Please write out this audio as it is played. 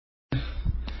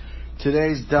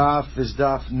Today's daf is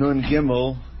daf Nun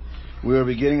Gimel. We are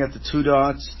beginning at the two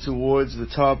dots towards the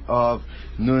top of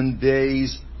Nun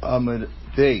Beis Amud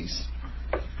Beis.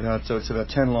 So it's about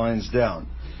 10 lines down.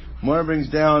 Moira brings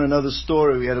down another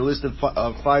story. We had a list of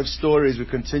five stories. We're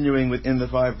continuing within the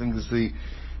five. I think this is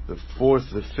the fourth,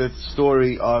 the fifth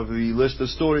story of the list of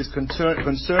stories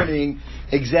concerning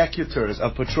executors,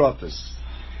 apotropos.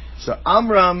 So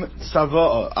Amram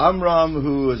Savoa, Amram,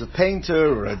 who is a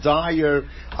painter or a dyer,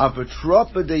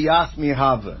 apotropa de Yasmi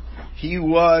Hava. He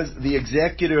was the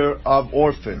executor of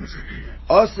orphans.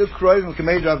 Also, Kroivim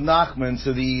Kamed Rav Nachman.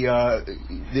 So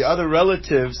the other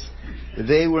relatives,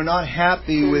 they were not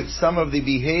happy with some of the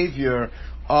behavior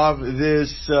of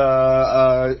this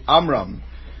Amram.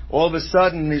 All of a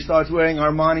sudden, he starts wearing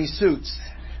Armani suits.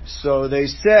 So they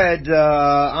said,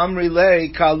 Amri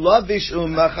lei kalavish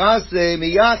umachase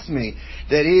miyasmi,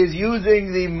 that he is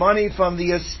using the money from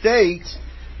the estate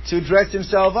to dress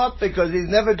himself up because he's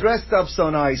never dressed up so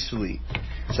nicely.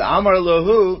 So Amar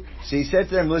Lahu, so he said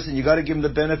to them, listen, you got to give him the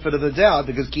benefit of the doubt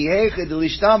because kiheche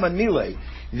delishtaman mile,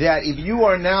 that if you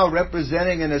are now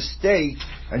representing an estate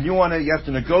and you have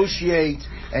to negotiate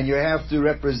and you have to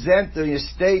represent the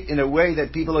estate in a way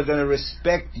that people are going to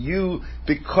respect you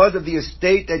because of the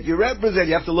estate that you represent,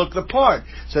 you have to look the part.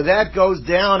 So that goes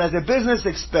down as a business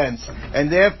expense, and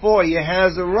therefore he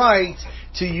has a right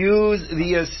to use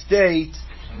the estate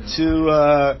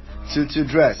to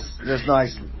dress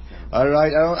nicely. All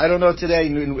right, I don't know today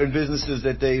in businesses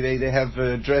that they have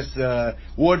dress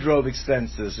wardrobe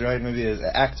expenses, right? Maybe as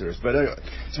actors, but anyway,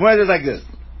 so why is it like this?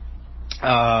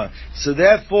 So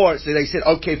they said,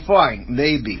 okay, fine,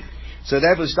 maybe. So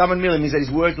therefore, Shtaman Mila means that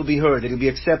his words will be heard, that he'll be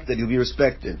accepted, he'll be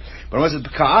respected. But once it's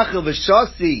Ka'achil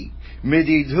v'shasi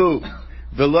mididhu.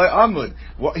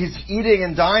 He's eating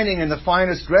and dining in the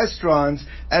finest restaurants,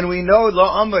 and we know Lo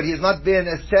Amud, he has not been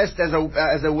assessed as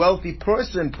a wealthy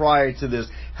person prior to this.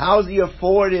 How's he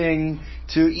affording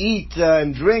to eat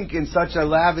and drink in such a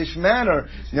lavish manner?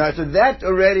 So that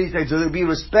already, to be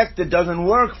respected doesn't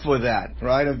work for that,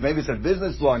 right? Maybe it's a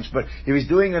business lunch, but if he's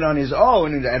doing it on his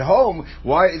own at home,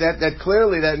 why? That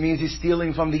clearly that means he's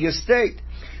stealing from the estate.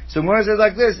 So Mora says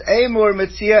like this, Eimur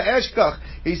Metzia Eshkach.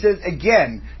 He says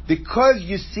again, because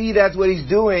you see that's what he's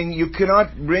doing, you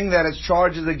cannot bring that as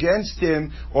charges against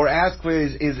him or ask for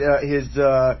his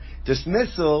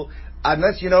dismissal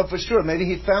unless you know for sure. Maybe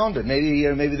he found it. Maybe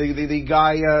the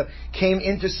guy came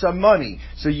into some money.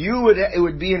 So it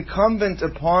would be incumbent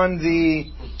upon the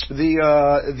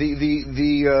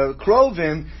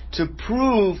Krovim to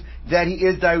prove that he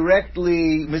is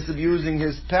directly misusing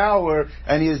his power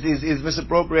and he is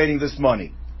misappropriating this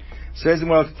money. Says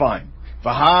well, fine.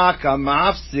 V'haka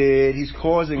mafsid, he's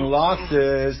causing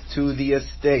losses to the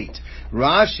estate.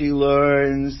 Rashi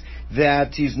learns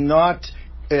that he's not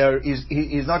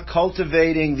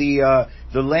cultivating the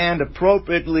land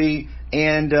appropriately,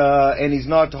 and he's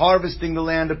not harvesting the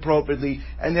land appropriately,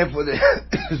 and therefore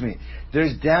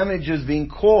there's damages being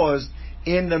caused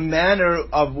in the manner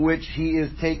of which he is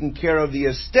taking care of the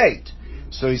estate.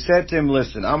 So he said to him,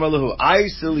 listen, Amalahu,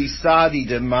 Aisili Sadi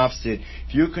de Mafsid,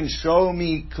 if you can show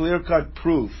me clear-cut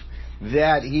proof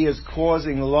that he is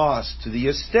causing loss to the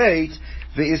estate,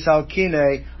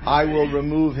 V'isalkine, I will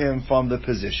remove him from the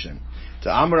position. To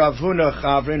Amar Rav Huna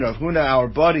Chavrin, Rav Huna, our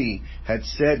buddy, had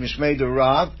said, Mishmei de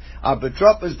Rav,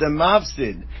 apotropos de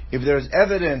Mafsid, if there's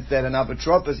evidence that an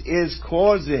apotropos is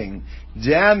causing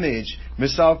damage,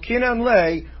 Misalkinan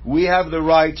lei, we have the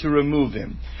right to remove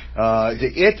him.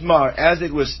 The Itmar, as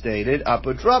it was stated,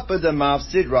 apotropa de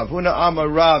Mafsid, Rav Huna Amar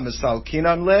Rav,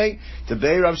 Misalkinan lei, to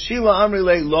Bei Rav Shila Amri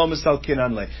lei, lo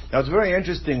Misalkinan lei. Now it's very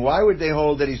interesting, why would they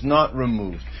hold that he's not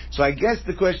removed? So I guess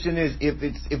the question is, if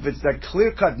it's that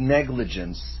clear-cut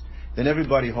negligence, then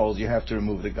everybody holds you have to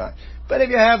remove the guy. But if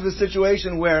you have the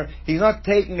situation where he's not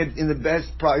taking it in the best,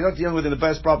 he's not dealing with it in the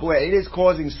best proper way, it is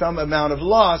causing some amount of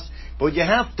loss, but you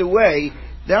have to weigh,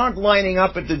 they aren't lining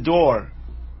up at the door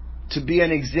to be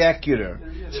an executor.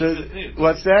 So,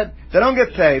 what's that? They don't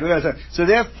get paid. So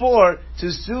therefore, to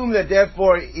assume that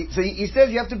so he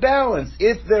says you have to balance.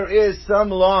 If there is some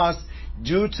loss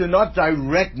due to not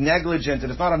direct negligence,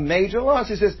 and it's not a major loss,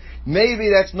 he says, maybe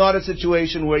that's not a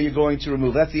situation where you're going to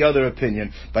remove. That's the other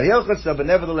opinion. But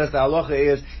nevertheless, the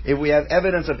halacha is, if we have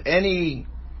evidence of any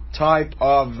type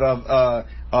of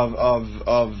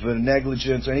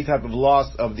negligence or any type of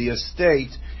loss of the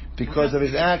estate because of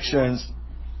his actions,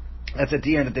 that's at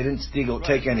the end that they didn't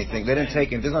take anything. They didn't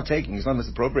take it. He's not taking. He's not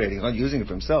misappropriating. He's not using it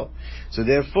for himself. So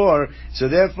therefore,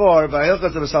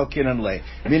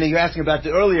 meaning you're asking about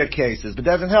the earlier cases, but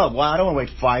that doesn't help. Why? I don't want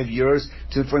to wait 5 years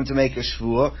for him to make a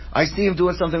shvuah. I see him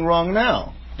doing something wrong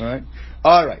now. Right?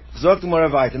 Alright. Zok Gemara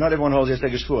Vayta. Not everyone holds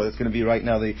Yeseg Shvua. That's going to be right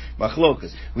now the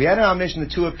Machlokas. We had in our mission the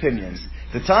two opinions.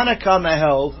 The Tana Kama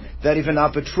held that if an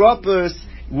apotropos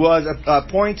was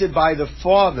appointed by the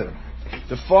father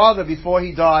before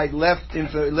he died left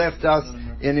us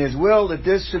in his will that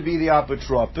this should be the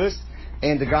apotropos,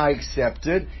 and the guy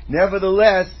accepted.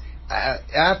 Nevertheless,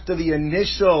 after the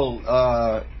initial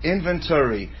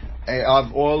inventory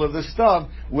of all of the stuff,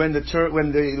 when the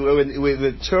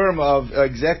term of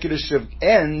executorship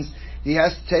ends, he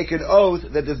has to take an oath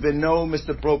that there's been no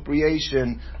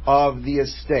misappropriation of the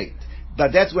estate.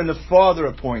 But that's when the father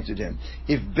appointed him.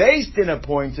 If Beis Din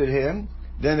appointed him,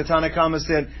 then the Tanna Kama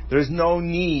said there's no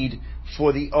need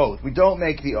for the oath. We don't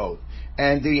make the oath.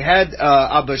 And they had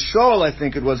Abba Shaul, I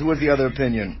think it was. Who was the other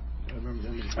opinion?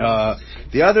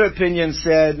 The other opinion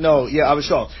said, Abba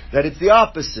Shaul, that it's the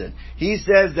opposite. He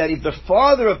says that if the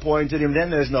father appointed him, then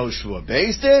there's no shvua.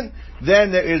 Beis Din,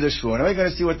 then there is a shvua. Now we're going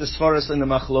to see what the svaras and the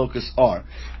machlokas are.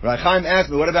 Right? Chaim asked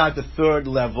me, what about the third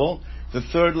level? The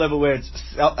third level where it's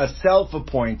a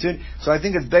self-appointed. So I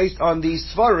think it's based on these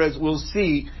svaras. We'll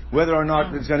see whether or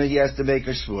not he has to make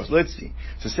a shvua. So let's see.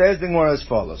 So says the Gemara as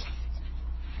follows.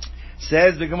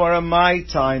 Says the Gemara, my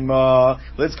time.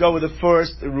 Let's go with the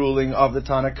first ruling of the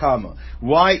Tana Kama.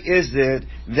 Why is it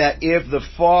that if the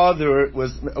father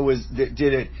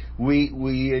did it,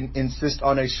 we insist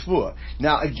on a shvua?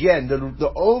 Now again, the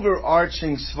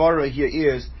overarching svara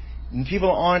here is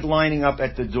people aren't lining up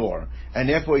at the door, and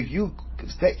therefore, if you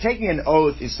taking an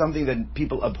oath is something that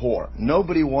people abhor.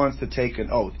 Nobody wants to take an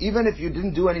oath, even if you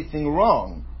didn't do anything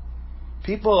wrong.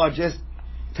 People are just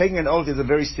taking an oath is a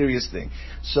very serious thing.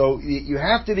 So you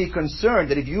have to be concerned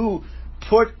that if you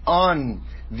put on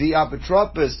the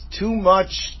apotropos too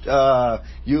much,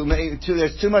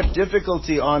 there's too much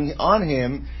difficulty on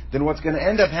him, then what's going to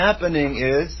end up happening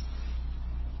is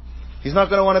he's not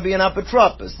going to want to be an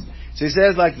apotropos. So he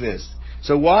says like this.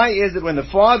 So why is it when the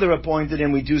father appointed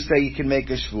him, we do say he can make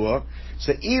a shvur?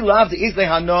 So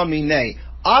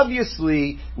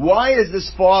obviously, why is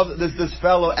this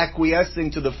fellow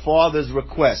acquiescing to the father's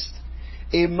request?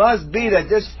 It must be that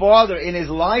this father in his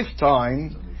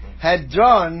lifetime had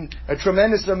done a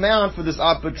tremendous amount for this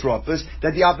apotropos,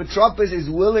 that the apotropos is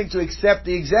willing to accept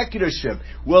the executorship.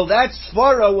 Well, that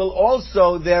svara will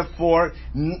also, therefore,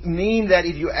 mean that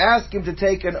if you ask him to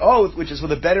take an oath, which is for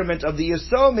the betterment of the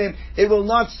Yesomim, it will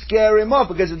not scare him off,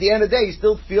 because at the end of the day, he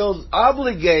still feels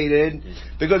obligated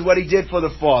because what he did for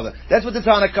the father. That's what the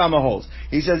Tana Kama holds.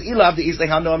 He says,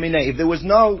 if there was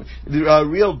no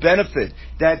real benefit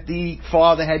that the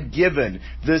father had given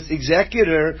this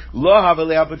executor, he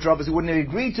wouldn't have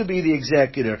agreed to be the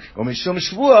executor.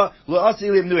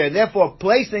 And therefore,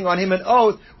 placing on him an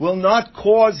oath will not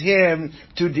cause him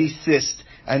to desist.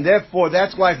 And therefore,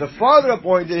 that's why if the father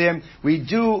appointed him, we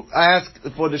do ask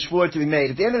for the shvur to be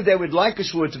made. At the end of the day, we'd like a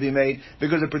shvur to be made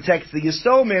because it protects the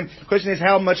Yesomim. The question is,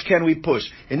 how much can we push?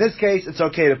 In this case, it's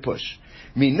okay to push.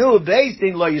 Minu Beis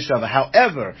Din lo yeshava.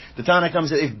 However, the Tana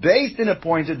comes that if Beis Din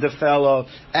appointed the fellow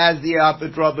as the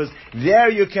apotropos, there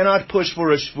you cannot push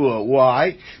for a shvur.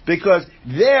 Why? Because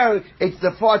there it's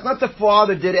not the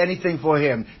father did anything for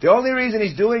him. The only reason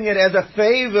he's doing it as a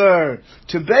favor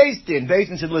to Beis Din. Beis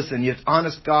Din said, "Listen, you're an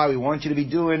honest guy. We want you to be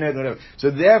doing it." Whatever.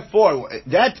 So therefore,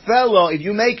 that fellow, if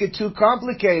you make it too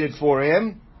complicated for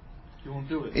him, he won't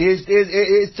do it. He's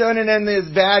turning in his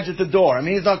badge at the door. I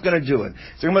mean, he's not going to do it.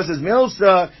 So Gemara says,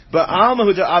 Milsa, but Alma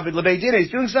who Abid LeBeidin, he's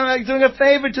doing something, doing a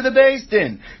favor to the Beis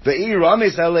Din.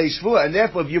 And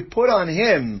therefore, if you put on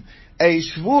him a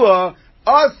shvua,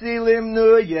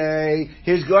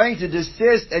 he's going to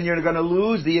desist and you're going to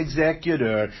lose the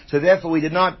executor. So therefore we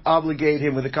did not obligate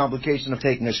him with the complication of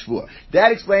taking a shvur.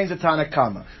 That explains the Tana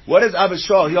Kama. What does Abba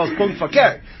Shaul? He holds punkt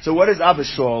fakir. So what does Abba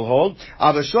Shaul hold?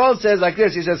 Abba Shaul says like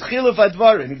this. He says chiluf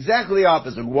advarim. Exactly the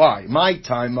opposite. Why? My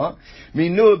timer.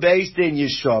 Minu Beis Din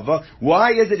yeshava.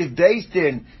 Why is it if Beis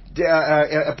Din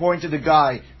appointed the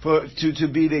guy to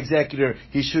be the executor,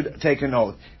 he should take an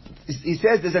oath? He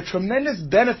says there's a tremendous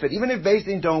benefit, even if Beis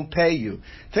Din don't pay you.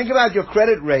 Think about your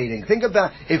credit rating. Think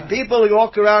about if people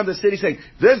walk around the city saying,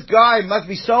 this guy must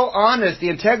be so honest, the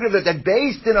integrity that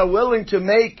Beis Din are willing to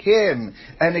make him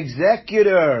an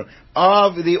executor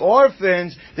of the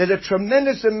orphans, there's a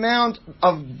tremendous amount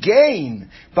of gain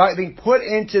by being put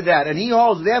into that. And he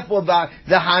holds, therefore, by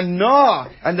the hana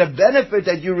and the benefit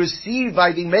that you receive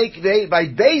by by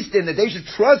Beis Din, that they should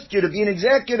trust you to be an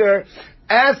executor.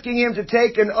 Asking him to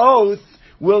take an oath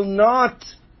will not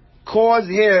cause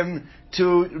him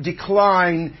to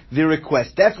decline the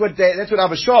request. That's what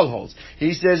Abba Shaul holds.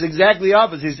 He says exactly the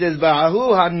opposite. He says,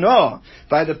 Ba'ahu hano,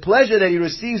 by the pleasure that he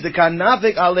receives, the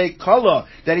kanafik alei kala,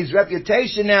 that his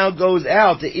reputation now goes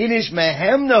out, the inish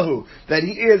mehemnahu, that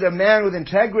he is a man with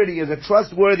integrity, is a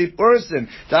trustworthy person,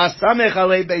 the asamech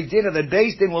alei beidina, that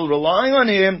Beis Din will rely on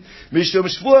him, mishum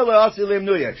shvua le'asilim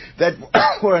nuya, that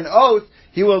for an oath,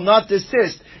 he will not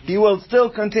desist. He will still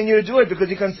continue to do it because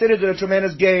he considers it a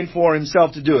tremendous gain for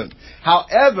himself to do it.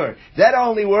 However, that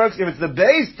only works if it's the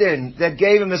Beis Din that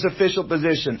gave him this official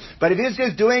position. But if he's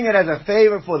just doing it as a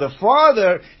favor for the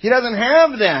father, he doesn't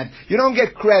have that. You don't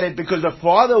get credit because the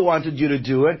father wanted you to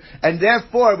do it, and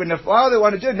therefore, when the father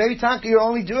wanted to do it, maybe Taka, you're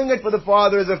only doing it for the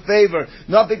father as a favor,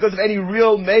 not because of any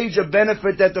real major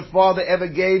benefit that the father ever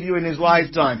gave you in his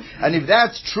lifetime. And if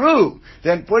that's true,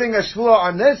 then putting a shvua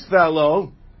on this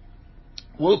fellow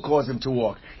will cause him to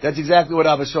walk. That's exactly what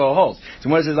Abba Shaul holds. So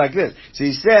what it says like this. So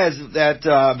he says that,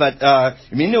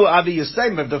 Minu Avi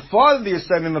Yisayim, if the father of the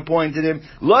Yisayim appointed him,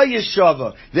 Lo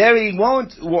Yeshava, there he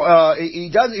won't,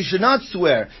 he should not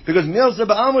swear, because Milsa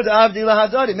Ba'amud Avdi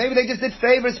Lahadadi, maybe they just did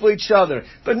favors for each other.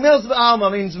 But Milsa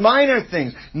Ba'amud means minor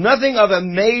things, nothing of a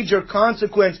major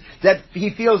consequence that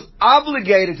he feels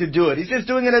obligated to do it. He's just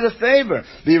doing it as a favor.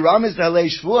 V'ram is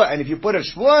Halei Shvua, and if you put a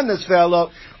Shvua on this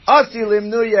fellow, Asilim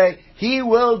Nuye, he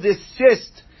will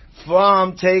desist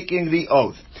from taking the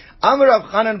oath. Amar Rav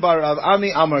Chanan bar Rav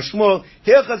Ami Amar Shmuel,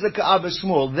 Hilchas Ka'ab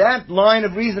Shmuel. That line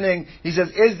of reasoning, he says,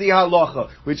 is the halacha,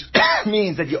 which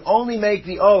means that you only make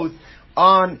the oath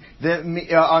on the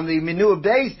Minu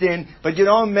Beis Din, but you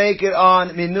don't make it on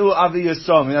Minu Avi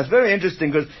Yisomim. And that's very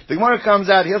interesting because the Gemara comes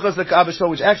out Hilchas Ka'ab Shmuel,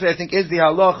 which actually I think is the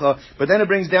halacha, but then it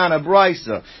brings down a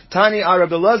brisa. Tani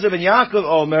Rabbi Elazar ben Yaakov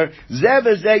Omer Zeh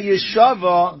v'zeh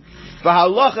Yeshava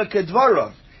v'halacha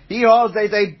kedvarav. He holds that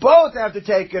they both have to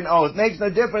take an oath. Makes no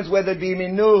difference whether it be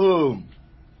Minuhu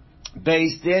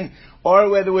Beis Din or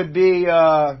whether it would be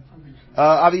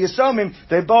Avi Yisomim.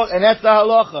 They both, and that's the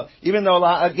halacha. Even though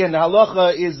again the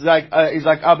halacha is like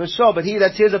Abba Shaul, but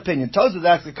that's his opinion. Tosafos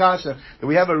asks the kasha that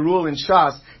we have a rule in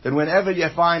Shas that whenever you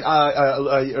find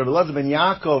Elazar ben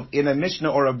Yaakov in a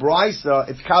Mishnah or a Brisa,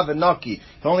 it's kavanaki.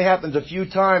 It only happens a few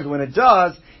times. When it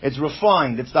does, it's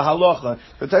refined. It's the halacha.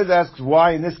 But Tosafos asks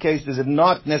why in this case is it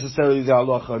not necessarily the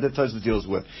halacha that Tosafos deals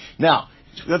with. Now,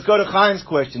 let's go to Chaim's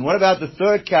question. What about the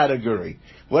third category?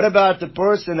 What about the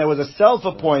person that was a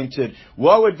self-appointed?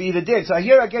 What would be the din? So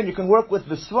here again, you can work with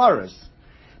the svaras.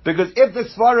 Because if the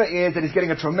svara is that he's getting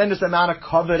a tremendous amount of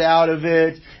covet out of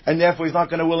it, and therefore he's not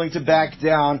going to willing to back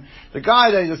down, the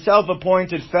guy that is a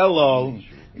self-appointed fellow,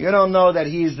 you don't know that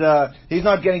he's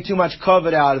not getting too much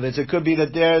covet out of it. So it could be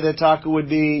that the taka would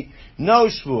be no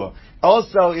shvur.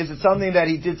 Also, is it something that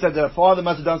he did say the father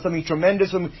must have done something tremendous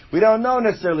for him? We don't know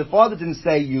necessarily. The father didn't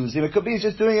say use him. It could be he's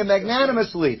just doing it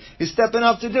magnanimously. He's stepping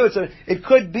up to do it. So it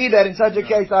could be that in such a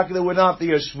case, there would not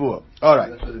be a shvur. All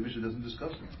right. That's why the Mishnah doesn't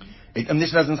discuss it. The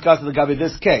Mishnah doesn't discuss the Gabi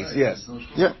this case. Right, yes. No,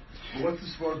 yeah. But what's the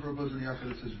svara for a person that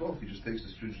says both? He just takes the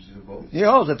stringency of both. He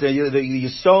holds that the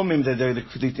Yisomim,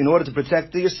 in order to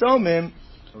protect the Yisomim,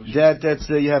 that's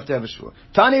you have to have a shvur.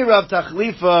 Tani Rav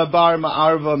Tachlifa bar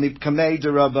Ma'arva mipkamei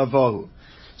de Rav Avohu.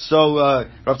 So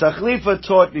Rav Tachlifa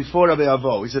taught before Rabbi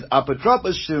Avohu. He said,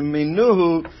 "Apotropos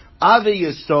sheminuhu avi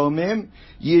Yisomim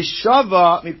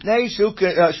yishava mipnei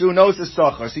shu knows the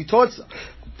sochar." So he taught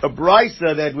a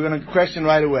brisa that we're going to question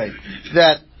right away,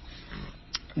 that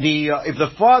if the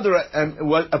father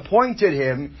appointed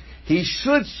him, he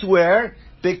should swear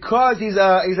because he's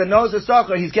a nozer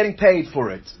sacher. He's getting paid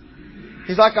for it.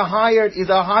 He's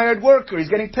a hired worker. He's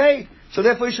getting paid, so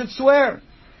therefore he should swear.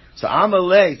 So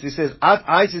Amalei, so he says,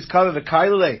 Isis cover the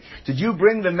kailele. Did you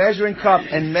bring the measuring cup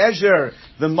and measure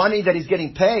the money that he's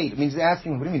getting paid? It means he's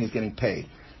asking, what do you mean he's getting paid?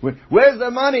 Where's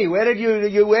the money? Where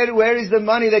is the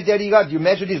money that he got? You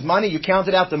measured his money, you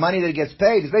counted out the money that he gets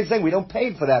paid. He's basically saying we don't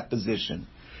pay for that position.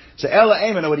 So Ella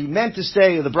Amana, what he meant to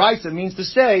say, the Brisa means to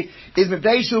say, is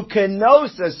Mepeshu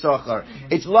Kenosa Sochar.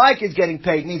 It's like he's getting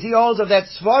paid. It means he holds of that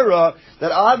svara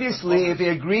that obviously if he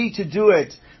agreed to do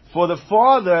it for the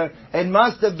father, it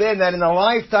must have been that in the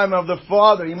lifetime of the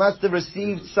father, he must have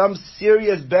received some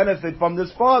serious benefit from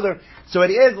this father. So it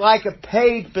is like a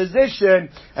paid position,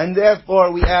 and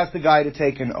therefore we ask the guy to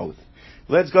take an oath.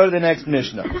 Let's go to the next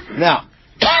Mishnah. Now,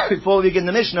 before we begin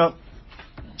the Mishnah,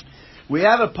 we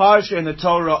have a parsha in the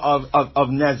Torah of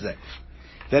Nezek.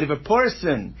 That if a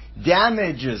person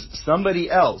damages somebody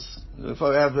else,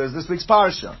 this week's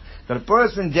parsha, that a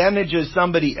person damages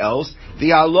somebody else, the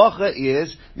halacha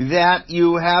is that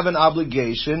you have an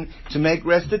obligation to make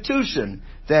restitution.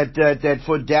 that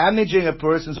for damaging a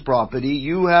person's property,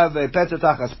 you have a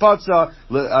petzatachas patza.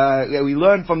 We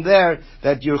learn from there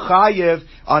that you're chayev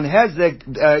on hezek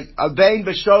bein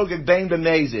b'shogeg bein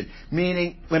b'mezid.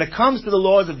 Meaning, when it comes to the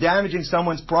laws of damaging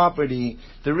someone's property,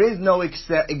 there is no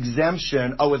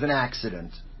exemption. Oh, with an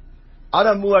accident.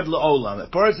 Adam muad la'olam. A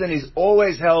person is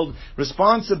always held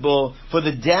responsible for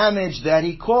the damage that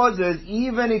he causes,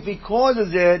 even if he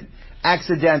causes it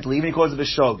accidentally, even because of a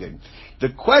shogeg. The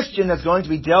question that's going to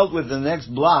be dealt with in the next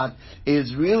block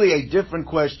is really a different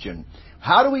question.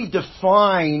 How do we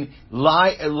define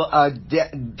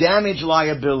damage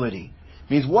liability?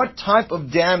 Means what type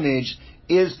of damage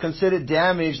is considered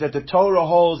damage that the Torah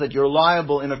holds that you're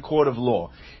liable in a court of law?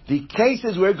 The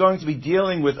cases we're going to be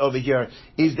dealing with over here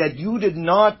is that you did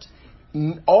not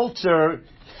alter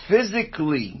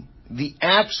physically the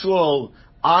actual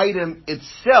item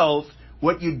itself.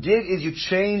 What you did is you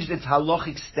changed its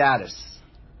halachic status.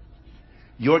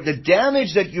 The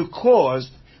damage that you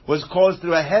caused was caused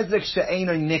through a hezek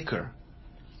she'eino nicker.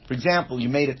 For example, you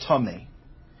made a tummy.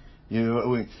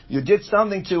 You did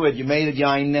something to it. You made it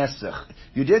yain nesach.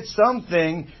 You did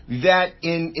something that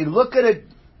look at it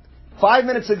 5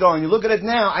 minutes ago and you look at it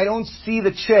now, I don't see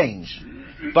the change.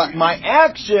 But my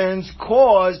actions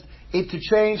caused it to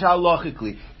change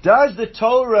halachically. Does the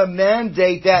Torah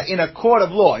mandate that in a court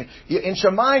of law? In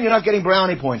Shemayim, you're not getting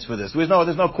brownie points for this. There's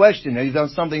no question. You've done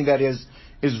something that is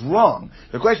wrong.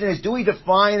 The question is, do we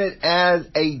define it as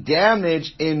a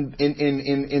damage in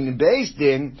Beis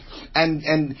Din?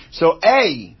 And so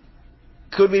A,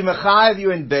 could be mechayev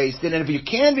you in Beis Din, and if you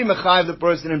can be mechayev the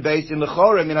person in Beis Din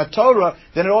l'chorem in a Torah,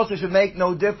 then it also should make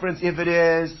no difference if it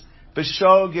is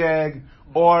b'shogeg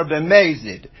or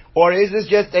b'mezid. Or is this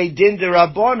just a din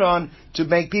d'Rabbanon to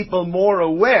make people more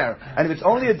aware? And if it's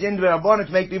only a din d'Rabbanon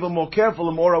to make people more careful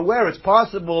and more aware, it's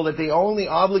possible that they only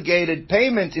obligated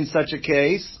payment in such a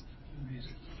case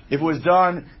if it was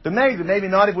done b'mezid, maybe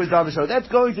not if it was done b'shogeg. That's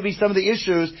going to be some of the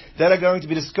issues that are going to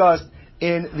be discussed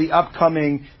in the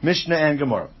upcoming Mishnah and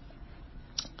Gemara.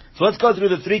 So let's go through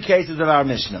the three cases of our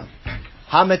Mishnah.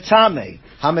 Hametame.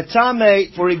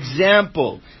 Hametame, for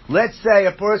example, let's say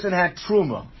a person had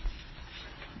truma.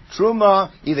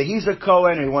 Truma, either he's a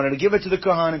Kohen or he wanted to give it to the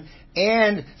Kohanim,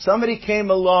 and somebody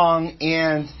came along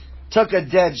and took a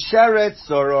dead sheretz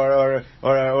or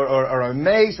a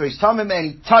mace or his tamim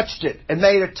and he touched it and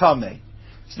made it tameh.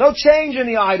 There's no change in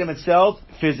the item itself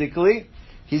physically.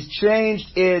 He's changed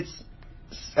its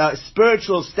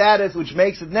spiritual status, which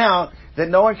makes it now that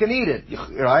no one can eat it,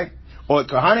 right? Or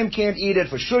Kohanim can't eat it.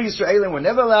 For sure, Yisraelim were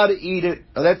never allowed to eat it.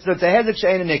 That's a hezek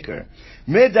she'eino nicker.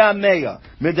 Midameya.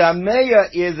 Midameya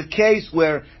is a case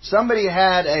where somebody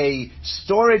had a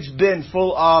storage bin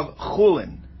full of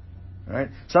chulin. Right?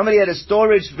 Somebody had a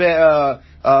storage full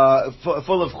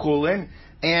of chulin,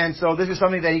 and so this is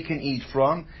something that he can eat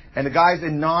from. And the guy's a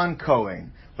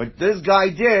non-Kohen. What this guy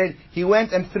did, he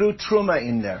went and threw truma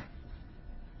in there.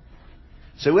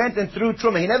 So he went and threw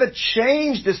truma. He never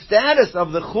changed the status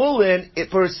of the chulin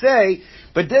per se,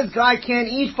 but this guy can't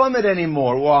eat from it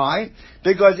anymore. Why?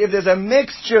 Because if there's a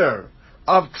mixture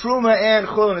of truma and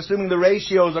chulin, assuming the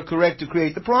ratios are correct to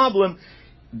create the problem,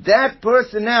 that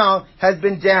person now has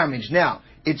been damaged. Now,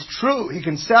 it's true, he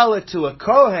can sell it to a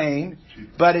Kohen,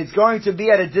 but it's going to be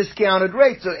at a discounted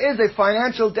rate. So it is a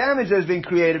financial damage that has been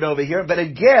created over here, but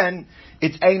again,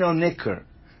 it's eino nicker.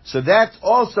 So that's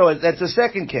the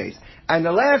second case. And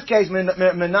the last case,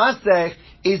 Menasech,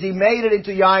 is he made it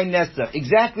into yain nesach.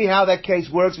 Exactly how that case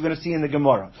works, we're going to see in the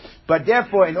Gemara. But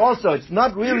therefore, and also, it's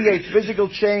not really a physical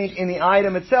change in the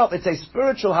item itself, it's a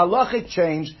spiritual halachic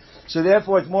change. So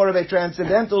therefore, it's more of a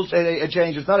transcendental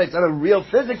change. It's not a real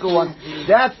physical one.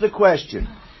 That's the question.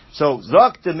 So,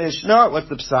 Zok the Mishnah, what's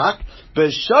the psak?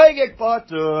 B'shoigek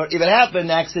potter. If it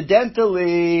happened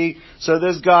accidentally, so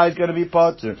this guy's going to be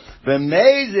potter.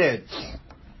 B'mezid.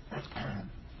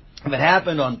 If it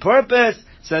happened on purpose,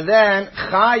 so then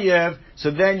chayev,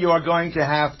 so then you are going to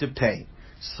have to pay.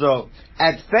 So,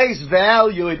 at face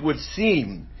value, it would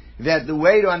seem that the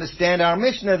way to understand our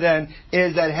Mishnah then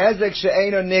is that hezek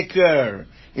she'eino nicker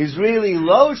is really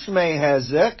lo shmei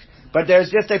hezek, but there's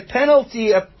just a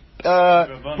penalty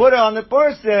put on the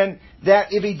person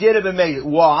that if he did it b'mezid.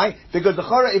 Why? Because the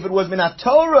chora, if it was minat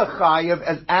Torah chayev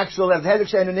as hezek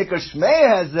she'eino nicker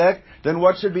shmei hezek, then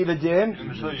what should be the din?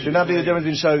 Should not be the difference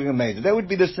between shogeg and mezid. That would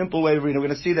be the simple way of reading. We're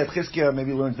going to see that Chizkiah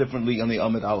maybe learns differently on the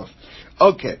Amud Aleph.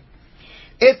 Okay.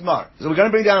 Itmar. So we're going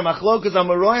to bring down a machlokas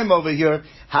amaroyim over here.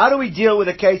 How do we deal with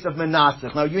a case of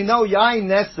menasech? Now, you know, yain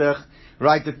nesach,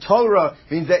 right? The Torah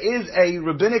means there is a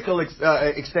rabbinical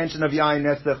extension of Yain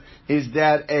Nesach, is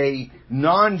that a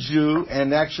non-Jew,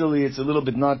 and actually it's a little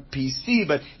bit not PC,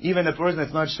 but even a person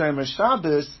that's not Shomer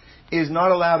Shabbos is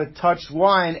not allowed to touch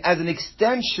wine as an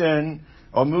extension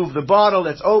or move the bottle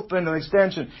that's open, an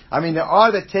extension. I mean, there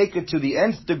are that take it to the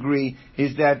nth degree,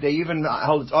 is that they even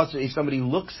hold it's also if somebody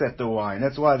looks at the wine.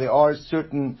 That's why there are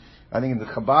certain, I think in the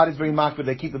Chabad is very makbid,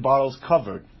 they keep the bottles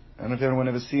covered. I don't know if anyone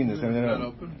ever seen this. Not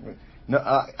open? No,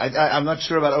 I'm not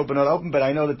sure about open or not open, but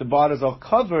I know that the bottles are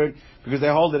covered because they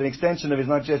hold that an extension of it is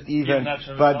not just even,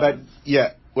 but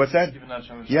yeah. What's that?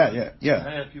 Yeah.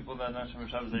 I have people that not Shomer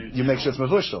Shabbos. You make sure it's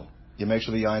mevushal. You make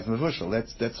sure the yain is mevushal.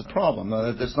 That's a problem.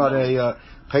 No, that's not a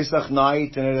Pesach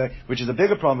night, which is a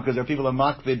bigger problem because there are people in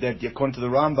makvid that, according to the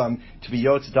Rambam, to be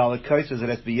yotz dalet kaisos, it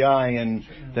has to be yain, and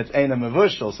that's ain't a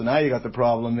mevushal. So now you got the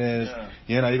problem is,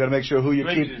 you got to make sure who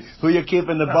you're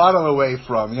keeping the bottle away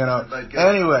from.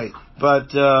 Anyway,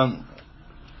 but.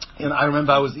 I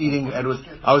remember I was eating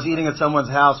at someone's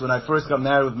house when I first got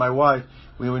married with my wife.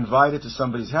 We were invited to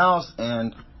somebody's house,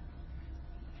 and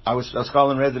I was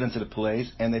calling residents at a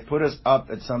place, and they put us up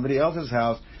at somebody else's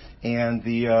house, and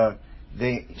the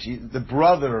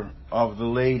brother of the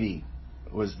lady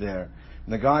was there.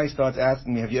 And the guy starts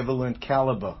asking me, "Have you ever learned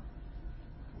Caliber?"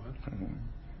 What?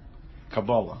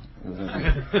 Kabbalah.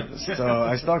 So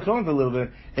I start talking a little bit.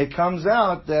 It comes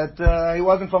out that he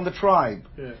wasn't from the tribe.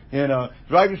 Yeah.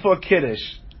 Right before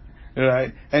Kiddush,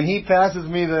 right? And he passes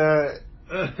me the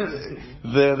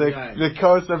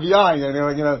coast of yain.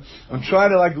 I'm trying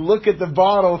to look at the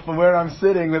bottle from where I'm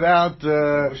sitting without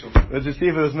to see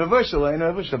if it was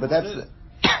mevushal, but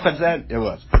that it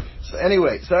was. So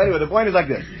anyway, the point is like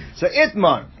this. So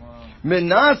Itman,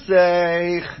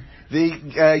 Menasech, the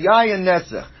yain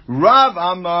nesach. Rav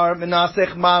Amar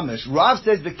Menasech Mamish. Rav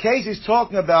says the case he's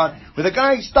talking about where the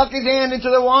guy stuck his hand into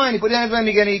the wine. He put his hand in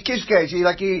again. He kishkesh.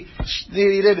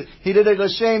 He did a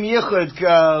l'shem yichud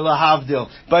lahavdil.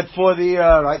 But for the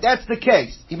right, that's the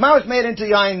case. He Mamish made into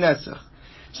yain nesach.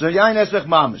 So yain nesach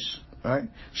Mamish. Right?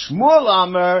 Shmuel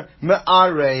Amar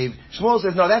Me'arev. Shmuel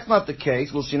says, no, that's not the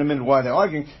case. We'll see in a minute why they're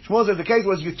arguing. Shmuel says the case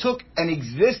was you took an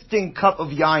existing cup of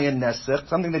yayin nesach,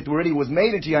 something that already was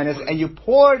made into yayin nesach, and you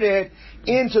poured it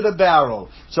into the barrel.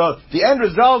 So the end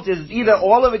result is either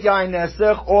all of it yayin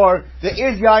nesach, or there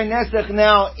is yayin nesach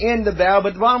now in the barrel,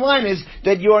 but the bottom line is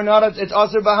that you are not, it's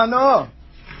aser bahano.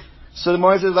 So the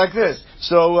Gemara says like this.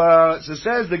 So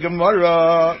says the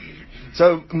Gemara,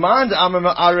 so, Mand Amar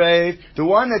Ma'arev, the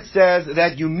one that says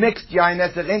that you mixed Yain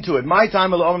Nesach into it. My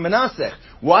time Elo Amar Menasech.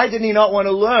 Why did he not want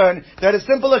to learn that a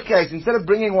simpler case, instead of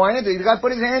bringing wine into it, the guy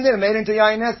put his hand in and made it into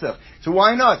Yain Nesach. So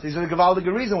why not? This is a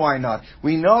gewaldige reason why not.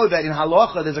 We know that in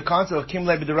Halacha there's a concept of Kim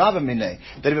Le B'Derava Minei.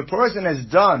 That if a person has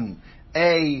done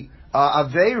a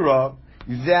Aveira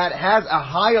that has a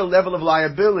higher level of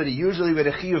liability, usually with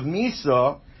a Chi of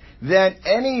Misa, then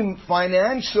any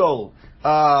financial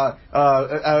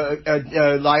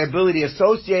liability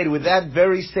associated with that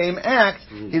very same act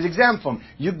is exempt from.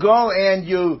 You go and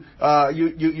you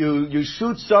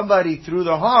shoot somebody through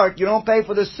the heart, you don't pay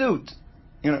for the suit.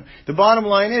 The bottom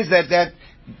line is that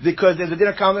because there's a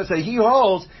dinner comment that he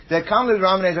holds that Kamli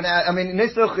Raman is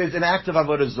Nisuch is an act of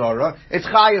Avodah Zorah. It's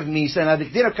Chayav Misa, and the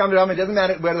dinner Kamli Raman, it doesn't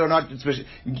matter whether or not it's,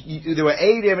 there were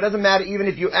 8 of it doesn't matter even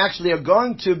if you actually are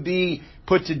going to be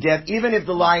put to death, even if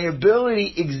the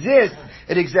liability exists,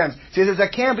 it exempts. So he says, I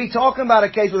can't be talking about a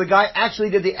case where the guy actually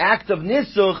did the act of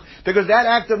Nisuch, because that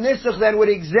act of Nisuch then would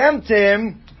exempt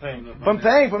him from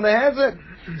paying, from the hazard.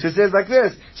 So it says like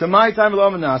this. So my time lo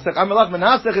menasech. Amalach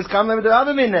menasech is kam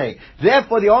le'medrava minei.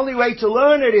 Therefore, the only way to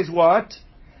learn it is what?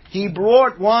 He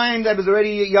brought wine that was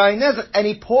already yain nesach and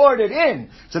he poured it in.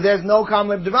 So there's no kam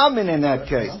le'medrava minei in that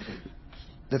case.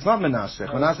 That's not menasech.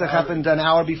 Menasech happened an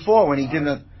hour before when he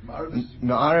didn't.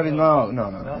 No.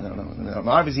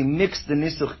 Ma'arv is he mixed the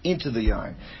nisuch into the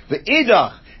yain. The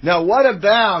idach. Now, what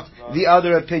about the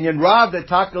other opinion? Rav that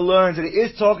Taka learns that he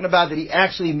is talking about that he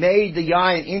actually made the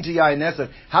yain into yain nesach.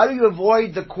 How do you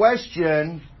avoid the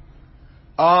question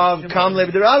of kam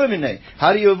lev d'Rabbi minei?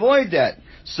 How do you avoid that?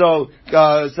 So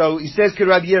he says to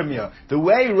Rabbi Yirmiyah, the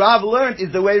way Rav learned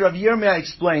is the way Rabbi Yirmiyah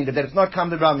explained it, that it's not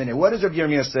kam d'Rabbi minei. What does Rabbi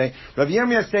Yirmiyah say? Rabbi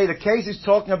Yirmiyah say the case is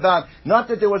talking about not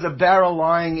that there was a barrel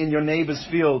lying in your neighbor's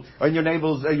field or in your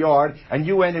neighbor's yard and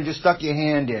you went and just stuck your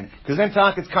hand in, because then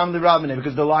talk it's kam d'Rabbi minei,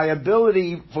 because the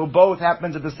liability for both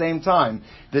happens at the same time.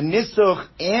 The nisuch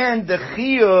and the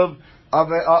chiyuv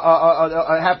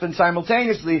happen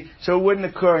simultaneously, so it wouldn't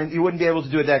occur, and you wouldn't be able to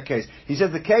do it in that case. He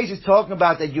says the case is talking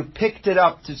about that you picked it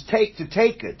up to take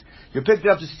it. You picked it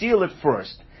up to steal it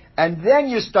first, and then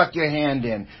you stuck your hand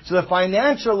in. So the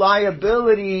financial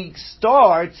liability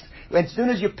starts as soon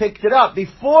as you picked it up,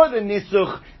 before the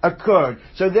nisuch occurred.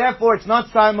 So therefore it's not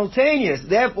simultaneous.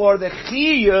 Therefore the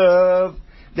chiyuv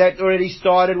that already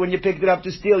started when you picked it up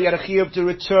to steal, you had a chiyuv to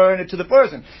return it to the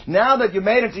person. Now that you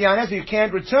made it to yain nesach, you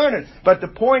can't return it. But the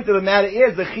point of the matter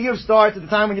is, the chiyuv starts at the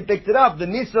time when you picked it up. The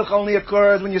nisuch only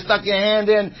occurs when you stuck your hand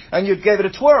in and you gave it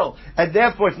a twirl. And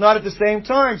therefore it's not at the same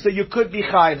time, so you could be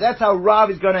chayiv. That's how Rav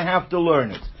is going to have to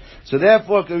learn it. So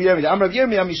therefore, you required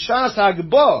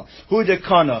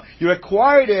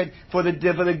it for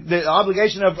the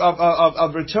obligation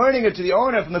of returning it to the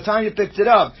owner from the time you picked it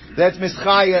up. That's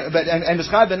mischaya, and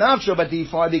mischaya benafsho, but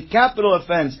the capital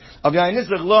offense of yain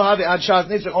nisach lo have ad shas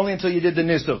nisach only until you did the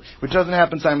nisach, which doesn't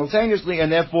happen simultaneously,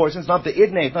 and therefore, since not the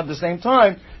idnei, it's not the same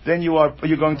time, then you're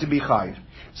going to be chayiv.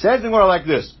 Says the word like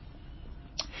this: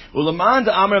 Ulamand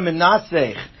amar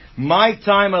menasech. My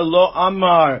time alo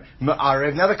amar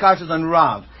ma'arev. Now the kasha is on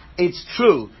Rav. It's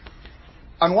true.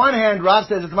 On one hand, Rav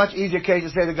says it's a much easier case to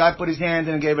say the guy put his hand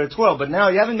in and gave it a twirl. But now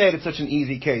you haven't made it such an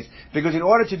easy case. Because in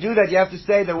order to do that, you have to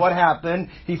say that what happened,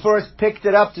 he first picked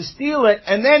it up to steal it,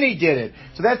 and then he did it.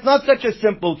 So that's not such a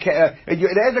simple case.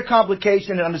 There's a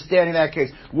complication in understanding that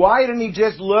case. Why didn't he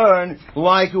just learn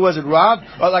like, who was it, Rav?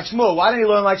 Or like Shmuel. Why didn't he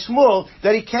learn like Shmuel,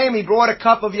 that he came, he brought a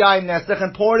cup of yain nesach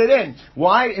and poured it in?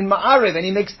 Why? In ma'arev, and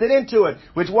he mixed it into it.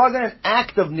 Which wasn't an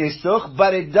act of nisuch,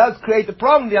 but it does create the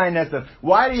problem of yain nesach.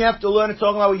 Why do you have to learn it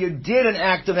talking about where you did an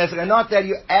act of nesach and not that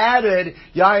you added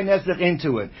yain nesach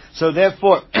into it? So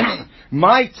therefore,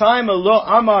 my time alo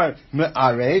amar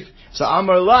me'arev. So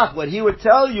amar lach, what he would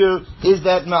tell you is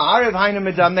that me'arev hainu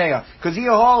medameya, because he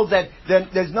holds that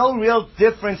there's no real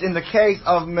difference in the case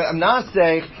of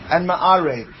menasech and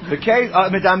me'arev. The case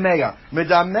of medameya.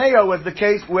 Medameya was the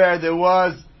case where there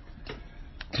was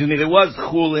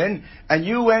chulin, and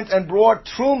you went and brought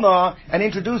truma and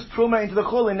introduced truma into the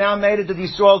chulin, now made it that the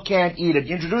Yisrael can't eat it.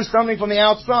 You introduced something from the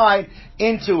outside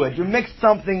into it. You mixed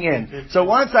something in. So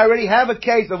once I already have a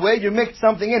case of where you mixed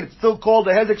something in, it's still called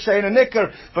the hezek shein and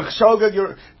nikar, v'chshogeg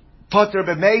your potter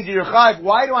b'meizir your chayv.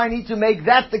 Why do I need to make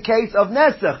that the case of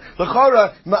nesach?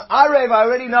 L'chora, ma'arev I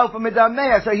already know from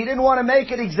midameya, so he didn't want to make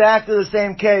it exactly the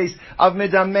same case of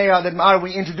midameya, that ma'arev,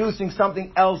 we're introducing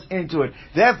something else into it.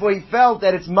 Therefore he felt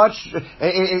that it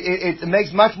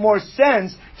makes much more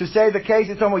sense to say the case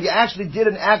is somewhere you actually did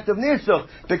an act of nisuch,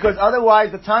 because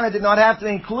otherwise the Tana did not have to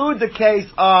include the case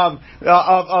of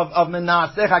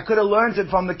menasech. I could have learned it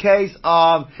from the case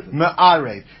of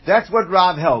ma'arev. That's what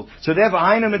Rav held. So therefore,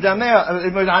 hainu medameya,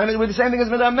 with the same thing as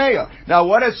medameya. Now,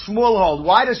 what does Shmuel hold?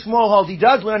 Why does Shmuel hold? He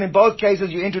does learn in both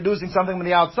cases you're introducing something from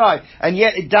the outside, and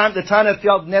yet the Tana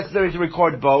felt necessary to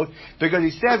record both, because he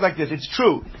says like this: it's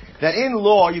true that in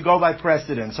law you go by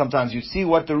precedent. Sometimes you see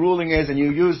what the ruling is and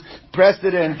you use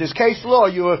precedent. There's case law,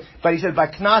 but he said by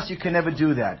knas you can never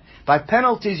do that. By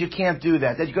penalties you can't do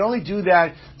that. That you can only do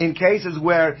that in cases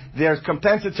where there's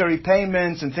compensatory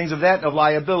payments and things of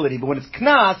liability. But when it's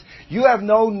knas, you have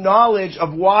no knowledge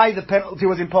of why the penalty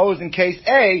was imposed in case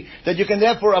A, that you can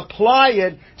therefore apply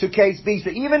it to case B. So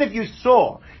even if you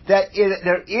saw that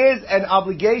there is an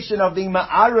obligation of being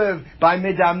ma'arev by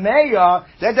midameya,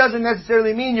 that doesn't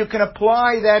necessarily mean you can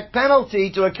apply that penalty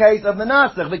to a case of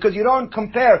menasech, because you don't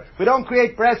compare, we don't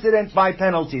create precedents by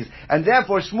penalties. And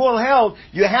therefore Shmuel held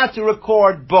you have to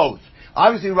record both.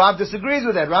 Obviously Rav disagrees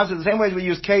with that. Rav says the same way as we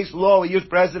use case law, we use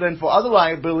precedent for other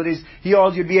liabilities, he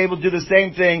holds you'd be able to do the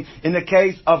same thing in the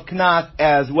case of knas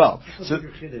as well.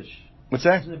 What's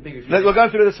that? We'll go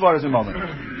through the svaras in a moment.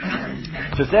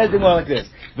 So it says the more like this.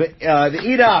 The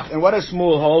idach, and what does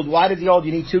Shmuel hold? Why does he hold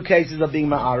you need two cases of being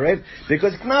ma'arev?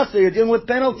 Because knasa, you're dealing with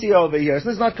penalty over here. So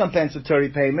this is not compensatory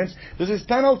payments. This is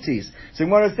penalties. So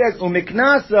what it says,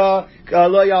 umiknasa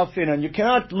lo yalfinan. You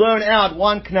cannot learn out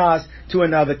one knas to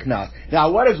another knas. Now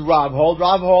what does Rav hold?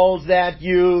 Rav holds that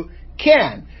you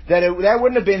can. That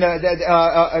wouldn't have been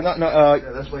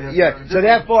that's why so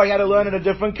therefore he had to learn in a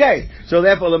different case. So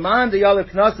therefore leman de yalef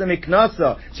knasa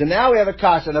miknasa. So now we have a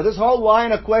kasha. Now this whole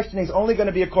line of questioning is only going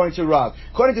to be according to Rav.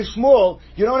 According to Shmuel,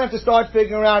 you don't have to start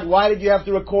figuring out why did you have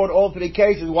to record all three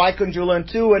cases. Why couldn't you learn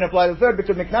two and apply the third?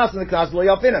 Because miknasa and knasa lo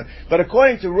yalfinan. But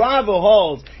according to Rav, who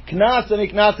holds knasa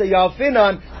miknasa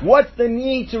yalfinan, what's the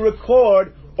need to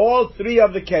record all three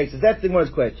of the cases? That's the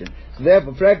first question. So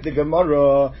therefore, the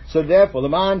Gemara. So therefore, the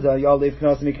manza yalif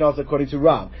knas miknas according to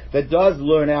Rav, that does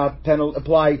learn out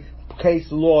apply case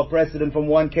law precedent from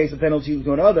one case of penalty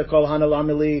to another. Kol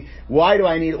hanalamili. Why do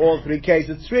I need all three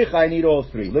cases? Tzrich, I need all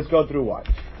three. Let's go through why.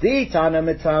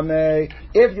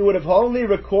 If you would have only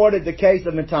recorded the case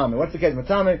of metame, what's the case of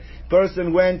metame?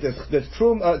 Person went, there's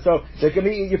true, so you can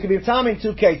be metame in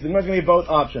two cases. There's going to be both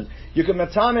options. You can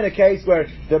metame in a case where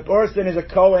the person is a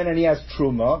Kohen and he has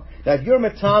truma. That if you're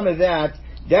metame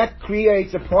that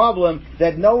creates a problem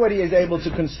that nobody is able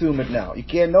to consume it now.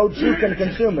 No Jew can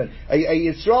consume it. A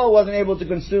Yisrael wasn't able to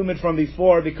consume it from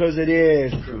before because it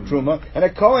is truma, and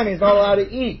a Kohen is not allowed to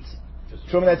eat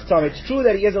truma that's tummy. It's true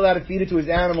that he is allowed to feed it to his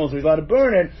animals, or he's allowed to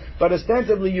burn it, but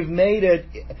ostensibly you've made it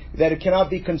that it cannot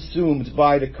be consumed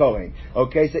by the Kohen.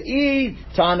 Okay, so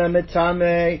tana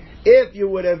metame, if you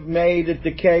would have made it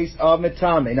the case of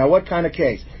metame. Now what kind of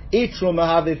case?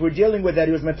 Truma, if we're dealing with that,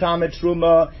 he was metame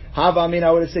truma.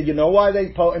 I would have said, you know why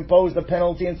they imposed a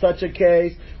penalty in such a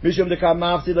case?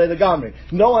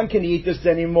 No one can eat this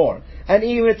anymore. And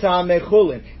even tame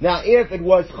chulin. Now, if it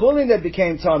was chulin that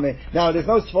became tame, now there's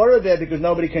no svara there because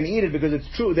nobody can eat it, because it's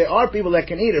true. There are people that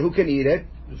can eat it. Who can eat it?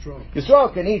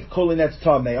 Yisrael can eat chulin that's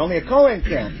tameh. Only a Kohen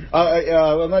can.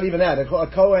 Well, not even that. A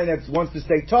Kohen that wants to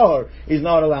stay tahor is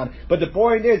not allowed. But the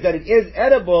point is that it is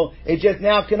edible. It just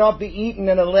now cannot be eaten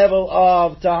in a level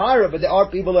of tahara. But there are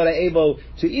people that are able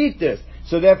to eat this.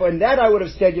 So therefore, in that I would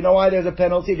have said, you know why there's a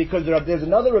penalty? Because there's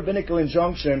another rabbinical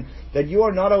injunction that you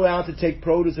are not allowed to take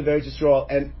produce of Eretz Yisrael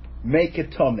and make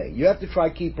it tameh. You have to try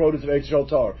keep produce of Eretz Yisrael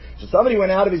tahor. So somebody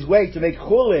went out of his way to make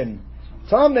chulin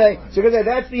tameh, so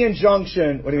that's the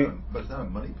injunction. What do you mean? But it's not a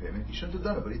money payment. He shouldn't have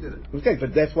done it, but he did it. Okay,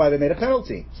 but that's why they made a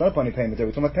penalty. It's not a money payment. We're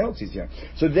talking about penalties here.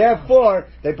 So therefore,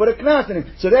 they put a knas in it.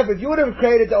 So therefore, if you would have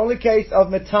created the only case of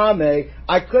metame,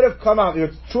 I could have come out.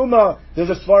 If it's truma, there's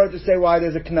a svara to say why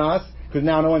there's a knas, because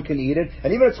now no one can eat it.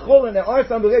 And even if it's chulin, there are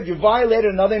some believe you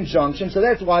violated another injunction, so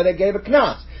that's why they gave a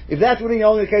knas. If that would be the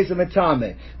only case of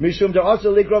metame, mishum to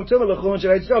also ligrov tumah lechulin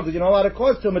sheretz Yisrael, because you're not allowed to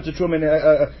cause tumah to trumin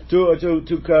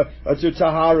to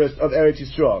taharis of Eretz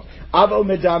Yisrael. Avo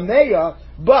medameya,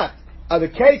 but the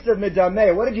case of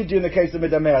medameya, what did you do in the case of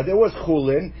medameya? There was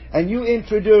chulin, and you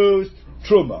introduced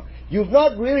truma. You've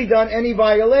not really done any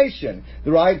violation,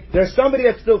 right? There's somebody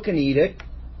that still can eat it,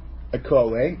 a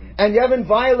Kohen, and you haven't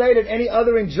violated any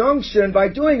other injunction by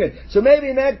doing it. So maybe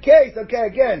in that case, okay,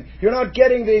 again, you're not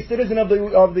getting the Citizen of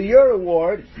the Year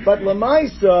award, but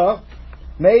Lamaisa,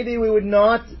 maybe we would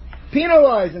not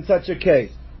penalize in such a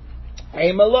case.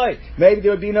 Maybe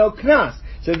there would be no knas.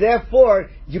 So therefore,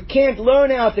 you can't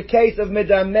learn out the case of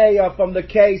medameya from the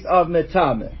case of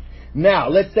metame. Now,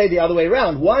 let's say the other way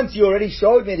around. Once you already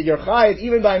showed me that you're chayiv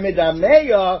even by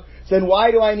medameya, then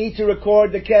why do I need to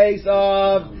record the case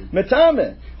of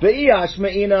metame? Ve'iyash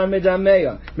me'ina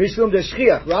medameya. Mishum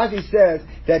deshchiach. Rashi says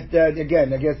that,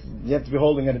 again, I guess you have to be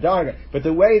holding in a darga, but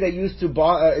the way they used to,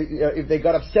 if they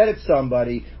got upset at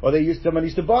somebody, or someone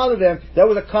used to bother them, that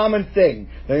was a common thing.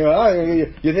 They go,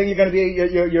 you think you're going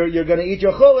to eat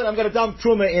your chulin, I'm going to dump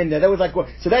truma in there. That was like,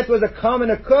 so that was a common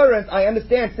occurrence. I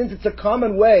understand, since it's a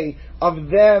common way of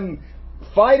them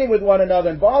fighting with one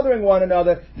another and bothering one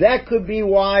another, that could be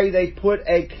why they put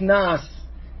a knas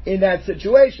in that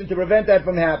situation to prevent that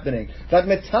from happening. But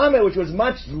metame, which was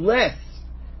much less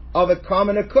of a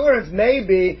common occurrence,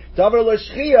 maybe davar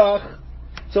l'shchiach,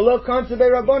 so lo kansevei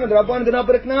rabbanon, the rabbanon did not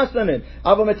put a knas on it.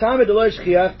 Avo metame de lo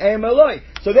shchiach ein maloi.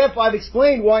 So therefore, I've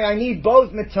explained why I need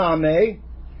both metame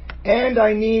and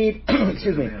I need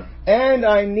and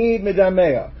I need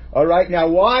medameya. All right. Now,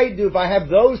 if I have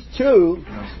those two,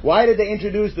 why did they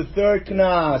introduce the third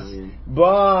knas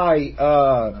by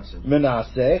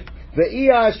Menaseh?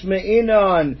 Ve'iyash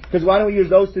me'inan. Because why don't we use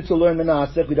those two to learn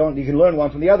Menaseh? You can learn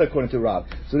one from the other according to Rab.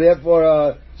 So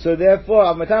therefore,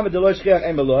 matame deloy shchiach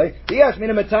ein beloy. Ve'iyash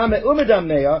me'inan matame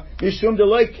umedameya mishum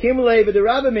deloy kimlei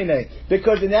v'derabamine.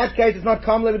 Because in that case, it's not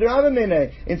kamlei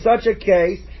v'derabamine. In such a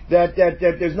case, that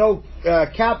there's no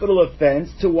capital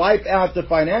offense to wipe out the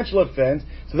financial offense,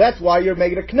 so that's why you're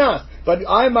making a knas. But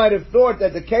I might have thought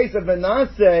that the case of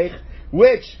Menaseh,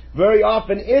 which very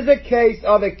often is a case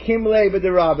of a kimlei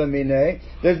b'derabamine,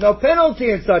 there's no penalty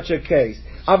in such a case.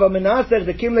 Ava Menaseh,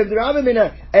 the kimlei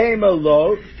b'derabamine,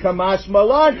 eimelo kamash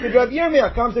malan. The Rav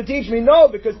Yirmiyah comes to teach me, no,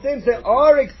 because since there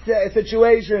are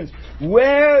situations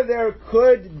where there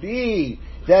could be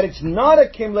that it's not a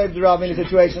kimlei b'derabamine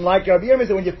situation, like Rabbi Yomi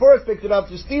said, when you first picked it up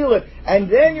to steal it, and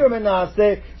then you're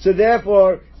menaseh, so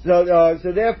therefore,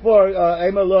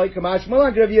 emaloi kamash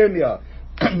malan Rabbi Yirmiyah.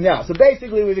 Now, so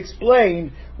basically we've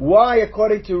explained why,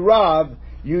 according to Rav,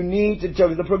 you need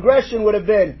to, the progression would have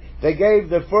been, they gave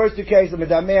the first two cases of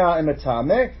medamea and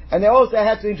metame, and they also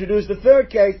had to introduce the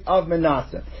third case of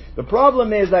menaseh. The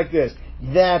problem is like this,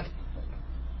 that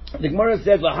The Gemara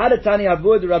says, "Lahadatani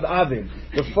Avud Rav Avin."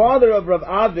 The father of Rav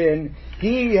Avin,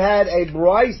 he had a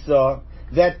brisa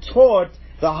that taught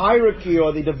the hierarchy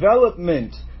or the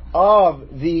development of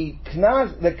the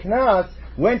knas. The knas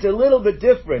went a little bit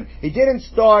different. He didn't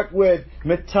start with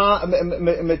metame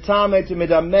to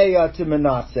medameya to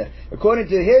menaseh. According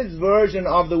to his version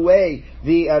of the way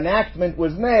the enactment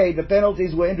was made, the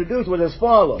penalties were introduced was as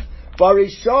follows.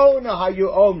 Barishona hayu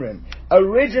omrim.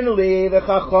 Originally, the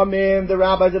chachamim, the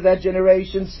rabbis of that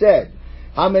generation said,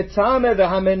 hametame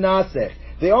v'hamenaseh.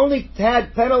 They only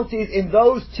had penalties in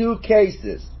those two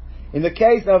cases. In the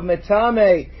case of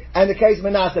metame and the case of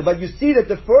menaseh. But you see that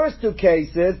the first two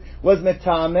cases was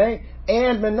metame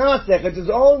and menaseh. It is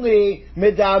only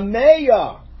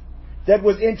medameya that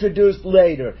was introduced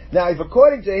later. Now, if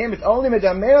according to him it's only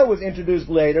medameya was introduced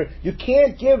later, you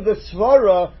can't give the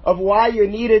svara of why you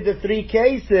needed the three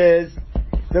cases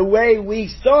the way we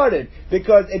started,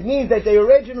 because it means that they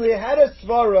originally had a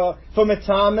svara for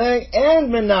metame and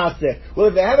menaseh. Well,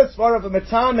 if they have a svara for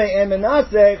metame and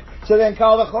menaseh, so then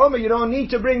kal v'chomer, you don't need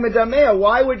to bring medameya.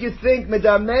 Why would you think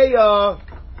medameya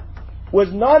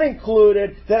was not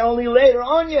included, that only later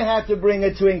on you had to bring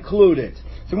it to include it?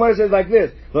 So Gemara says like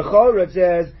this. L'chora it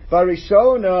says,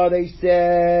 Varishona, they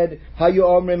said, Hayu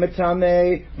omrim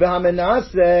metame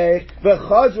v'hamenaseh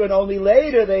v'chazru, and only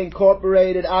later they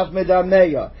incorporated af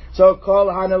medameya. So Kol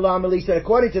Hanalam Ali said,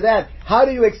 according to that, how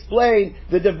do you explain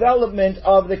the development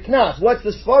of the knas? What's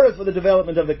the svaras for the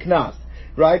development of the knas?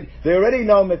 Right? They already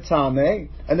know metame,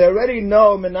 and they already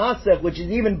know menaseh, which is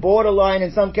even borderline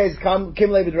in some cases kim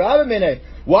levid rabamine.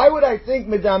 Why would I think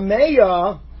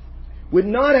medameya would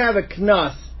not have a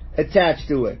knas attached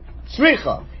to it?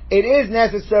 Sricha. It is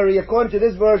necessary, according to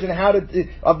this version,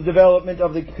 of the development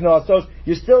of the knas. So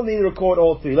you still need to record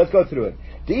all three. Let's go through it.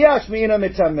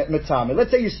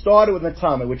 Let's say you started with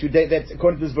metame, which you did. That's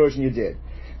according to this version you did.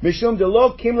 Mishum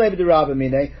delov kim lev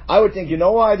derabamine. I would think, you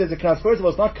know why there's a knas? First of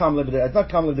all, it's not kam lev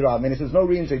derabamine. There's no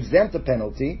reason to exempt the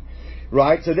penalty,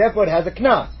 right? So therefore, it has a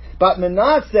knas. But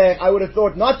menaseh, I would have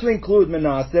thought not to include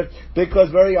menaseh,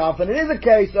 because very often it is a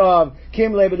case of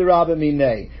kim lev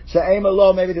derabamine. So aim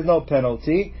alo, maybe there's no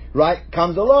penalty, right?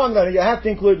 Comes along, then you have to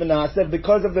include menaseh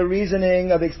because of the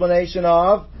reasoning of the explanation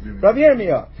of Rabbi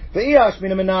Yirmiyah.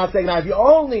 Now, if you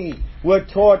only were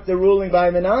taught the ruling by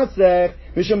menaseh,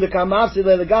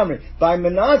 by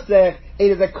menaseh,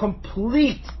 it is a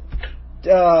complete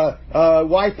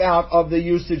wipe out of the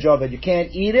usage of it. You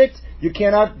can't eat it. You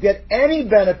cannot get any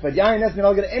benefit. Yain Nesmin, you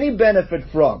don't get any benefit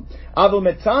from.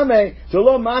 It's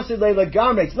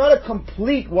not a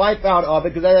complete wipe out of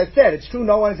it, because as I said, it's true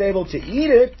no one is able to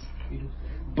eat it,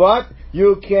 but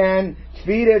you can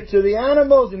feed it to the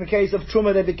animals. In the case of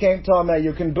truma that became tameh,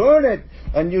 you can burn it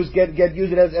and use it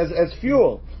as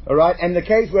fuel. All right, and the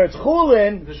case where it's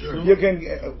chulin, you can.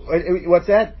 What's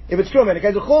that? If it's truma, in the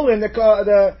case of chulin, the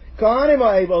kohanim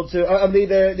are able to.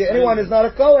 Anyone who's not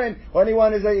a kohen or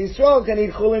anyone who's a Yisrael can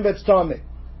eat chulin, but it's tameh.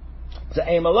 So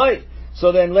aim alike.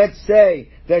 So then, let's say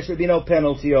there should be no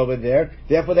penalty over there.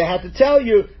 Therefore, they had to tell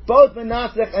you both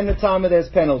menasech and the tameh there's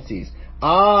penalties.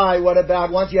 What about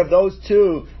once you have those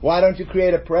two? Why don't you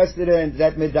create a precedent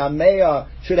that medameya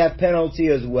should have penalty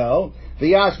as well?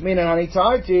 Because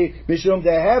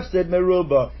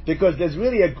there's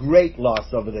really a great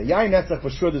loss over there. Yain Netzach, for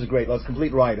sure there's a great loss,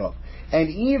 complete write-off. And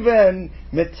even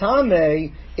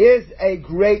metame is a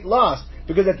great loss,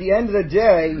 because at the end of the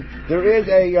day, there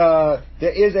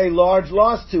is a large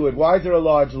loss to it. Why is there a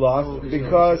large loss?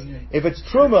 Because if it's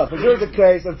truma, if it's the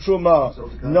case of truma,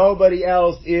 nobody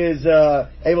else is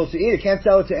able to eat it. Can't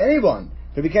sell it to anyone.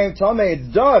 If it became tameh, it's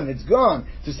done, it's gone.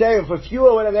 To say for fuel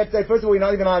or whatever, that's first of all, you're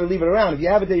not even allowed to leave it around. If you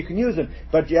have it there, you can use it,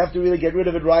 but you have to really get rid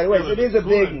of it right away. So it is a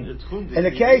big. In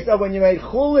the case of when you made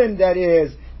chulin, that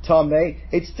is tameh,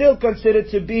 it's still considered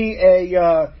to be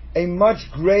a much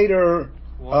greater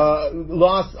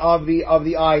loss of the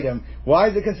item. Why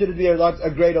is it considered to be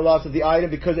a greater loss of the item?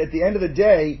 Because at the end of the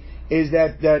day, is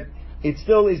that it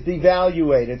still is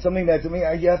devaluated. Something that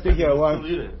you have to hear.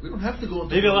 We don't have to go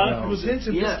into maybe a lot of people since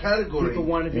in this category. People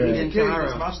want to be in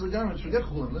Tahara. Forget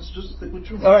chulin. Let's just stick with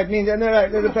truma. All right, means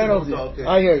there's a penalty. Okay.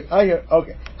 I hear.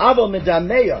 Okay. Aval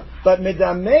medameya, but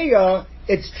medameya,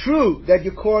 it's true that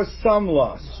you cause some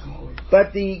loss,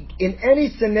 but in any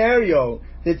scenario,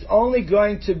 it's only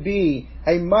going to be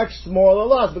a much smaller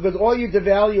loss, because all you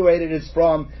devaluated is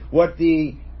from what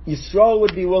the Yisrael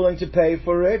would be willing to pay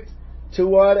for it to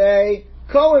what a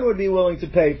Kohen would be willing to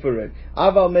pay for it.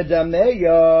 Aval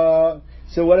medameya.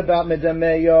 So what about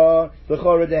medameya?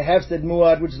 L'chora the hefsed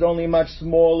muad, which is only much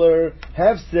smaller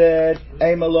hefsed.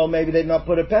 Eimalo, maybe they did not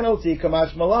put a penalty.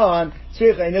 Kamash malan.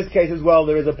 In this case as well,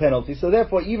 there is a penalty. So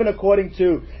therefore, even according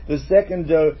to the second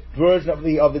version of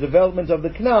the development of the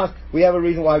knas, we have a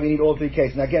reason why we need all three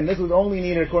cases. Now again, this was only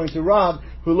needed according to Rab,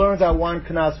 who learns out one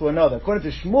knas for another. According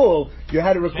to Shmuel, you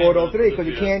had to record all three because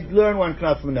you can't learn one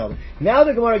knas from another. Now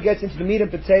the Gemara gets into the meat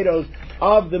and potatoes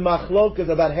of the machlokas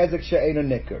about hezek she'eino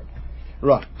nicker.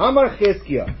 Right. Amar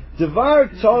Chizkiya, Devar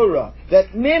Torah,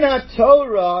 that min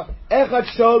Torah echad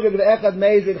shogeg ve'echad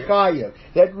meizid chayev.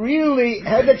 That really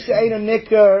hezek she'eino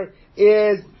nicker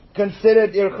is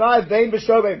considered irchayev bein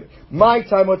b'shogeg. My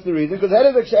time, what's the reason? Because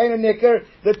hezek she'eino nicker,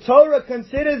 the Torah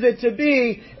considers it to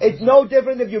be, it's no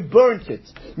different if you burnt it.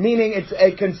 Meaning it's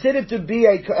considered to be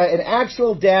an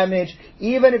actual damage,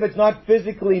 even if it's not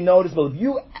physically noticeable. If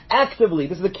you actively,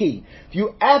 this is the key, if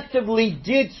you actively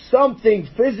did something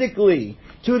physically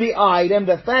to the item,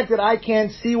 the fact that I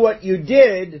can't see what you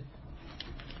did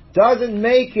doesn't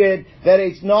make it that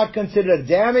it's not considered a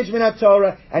damage min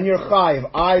Torah and you're chayiv.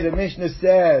 The Mishnah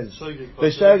says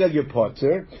b'shogeg you're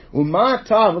potter.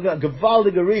 Umatam, look at a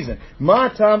gewaltige reason.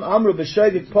 Matam amru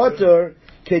b'shogeg potter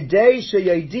kedei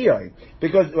sheyediyai.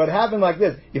 Because what happened like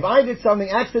this: if I did something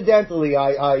accidentally,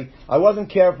 I wasn't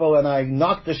careful and I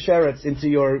knocked the sherets into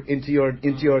your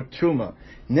truma.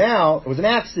 Now it was an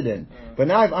accident, but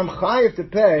now if I'm chayiv to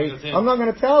pay, I'm not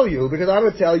going to tell you because I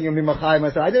would tell you and be chayiv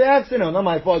myself. I did an accident, not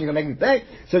my fault. You're going to make me pay.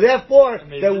 So therefore,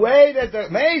 the way that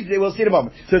we'll see in a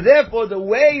moment. So therefore, the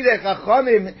way that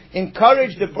Chachamim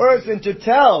encourage the person to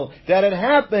tell that it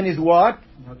happened is what?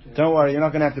 Don't worry, you're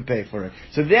not going to have to pay for it.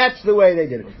 So that's the way they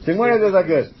did it. So Gemara does like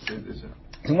this.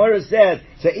 Gemara says,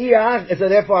 so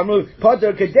therefore Amru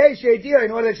Potter Kadesh Sheidir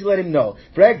in order that you let him know.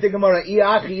 Frag the Gemara,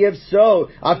 if so,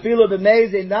 Afilu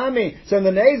b'meize nami. So in the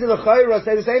Neiz of the Chayra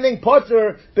say the same thing,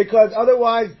 Potter, because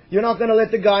otherwise you're not going to let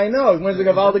the guy know. When's the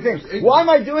Gavaldic thing? Why am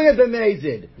I doing it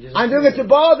b'meizid? I'm doing it to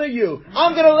bother you.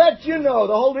 I'm going to let you know.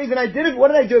 The whole reason I did it, what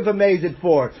did I do it b'meizid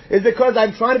for? Is because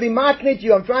I'm trying to be maknit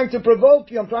you, I'm trying to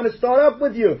provoke you, I'm trying to start up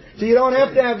with you. So you don't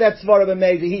have to have that svara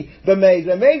b'meizid.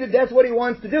 B'meizid, that's what he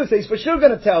wants to do. So he's for sure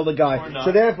going to tell the guy.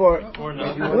 So therefore, we're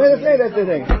not saying that's the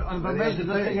thing.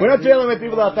 We're not dealing with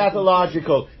people that are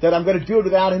pathological, that I'm going to do it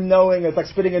without him knowing. It's like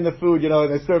spitting in the food, and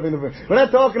they're serving the food. We're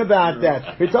not talking about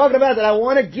that. We're talking about that I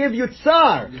want to give you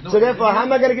tsar. So therefore, how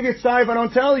am I going to give you tsar if I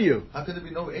don't tell you? How could there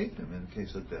be no eidim in a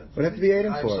case like that? What have to be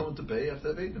eidim for? I have someone to pay, I have to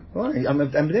have eidim. Well, I'm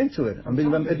into it. I'm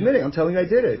admitting. I'm telling you I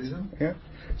did it. Yeah.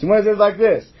 So Gemara says like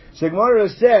this. So Gemara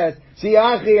says,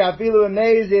 "Siachi afilu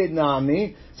amazed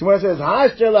nami." So when it says,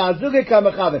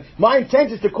 my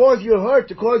intent is to cause you hurt,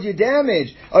 to cause you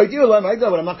damage. I do, but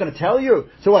I'm not going to tell you.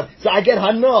 So what? So I get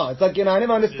hano. It's like, I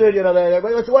never understood, what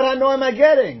hano am I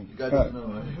getting? You got to know,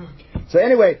 right? So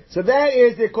anyway, so that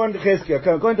is according to Chizkiya.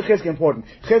 According to Chizkiya, important.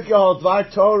 Chizkiya holds, Var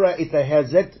Torah is a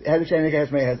hezek,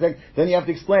 then you have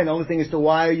to explain. The only thing is to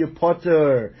why are you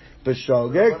potter?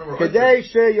 B'shogeg, kedei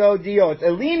sheyodio. It's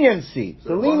a leniency. It's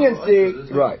a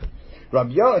leniency, right.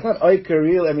 Rabbi Yochanan, it's not oiker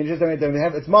real. I mean, you just don't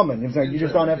have. It's mammon. It's like you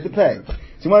just don't have to pay.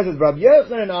 So when it says Rabbi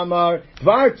Yochanan Amar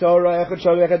Dvar Torah Echad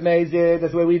Shogeg Echad Meizid,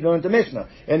 that's the way we learned the Mishnah,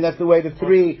 and that's the way the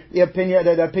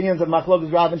opinions of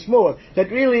Machlokas Rav and Shmuel, that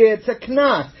really it's a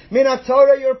knas. Minat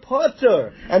Torah you're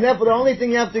potter, and therefore the only thing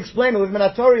you have to explain is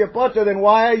Minat Torah you're potter. Then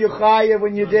why are you chayev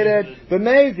when you did it?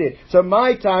 B'meizid. So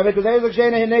my time because Hezek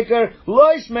Sheina Hineker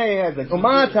Loish Mei Hezek.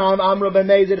 My time Amru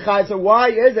B'meizid chayev. So why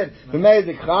is it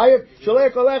B'meizid chayev?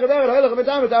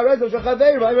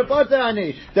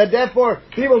 That therefore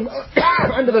people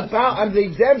under the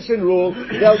exemption rule,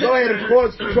 they'll go ahead and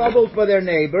cause trouble for their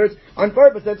neighbors on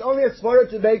purpose. That's only a svara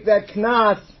to make that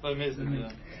knas.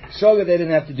 Shoga, they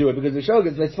didn't have to do it because the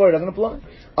shoga, the svara doesn't apply.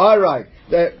 All right,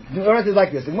 the rest is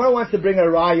like this. The Gemara wants to bring a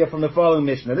raya from the following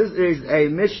Mishnah. This is a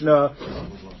Mishnah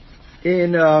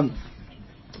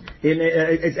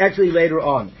it's actually later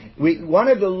on. One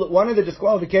of the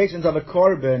disqualifications of a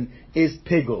korban is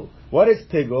pigul. What is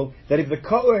pigul? That if the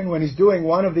kohen, when he's doing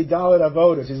one of the dalet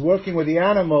avodas, he's working with the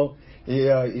animal,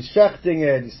 he's shechting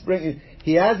it,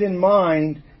 he has in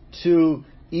mind to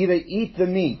either eat the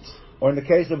meat, or in the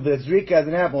case of the zrika as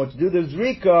an apple, to do the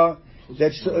zrika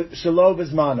that shalov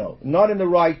is mano, not in the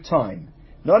right time.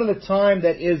 Not in the time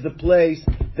that is the place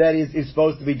that is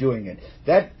supposed to be doing it.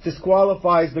 that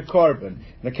disqualifies the korban.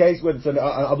 In the case where it's an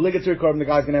obligatory korban, the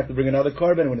guy's going to have to bring another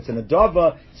korban. When it's an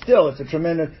adava, still it's a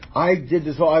tremendous. I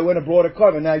went and brought a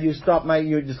korban. Now you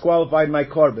disqualified my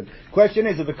korban. Question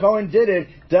is, if the Kohen did it,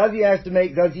 does he have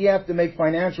to make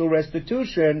financial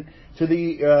restitution to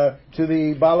the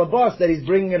balabas that he's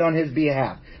bringing it on his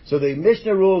behalf? So the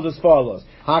Mishnah rules as follows: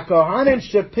 HaKohanim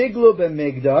shepiglu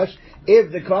b'migdash.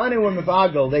 If the Kohanim were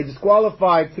mevagel, they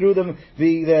disqualified through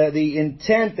the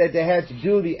intent that they had to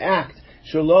do the act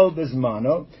shalol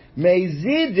bezmano.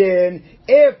 Mezidin,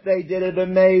 if they did it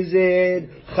b'mezid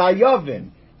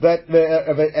chayovin. But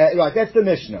right, that's the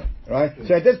Mishnah, right?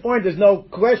 So at this point, there's no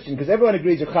question because everyone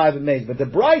agrees you're chayav b'mezid. But the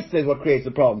Bryce is what creates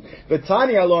the problem. But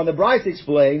Tanya alone, the Bryce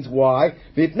explains why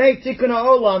v'ipnei tikkun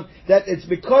ha'olam, that it's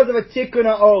because of a tikkun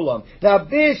ha'olam. Now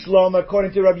bishlom,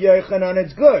 according to Rabbi Yochanan,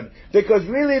 it's good because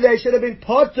really they should have been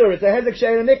potter. It's a hezek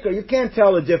she'ein nikra. You can't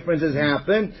tell the difference has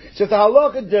happened. It's just a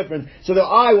halakha difference. So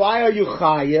why are you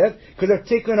chayav? Because of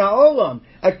tikkun ha'olam.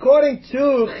 According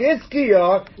to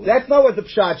Chizkiah, that's not what the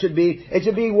pshat should be. It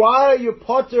should be, why are you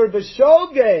potter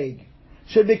b'shogeg?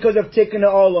 Should be because of tikkun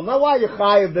ha'olam. Not why you're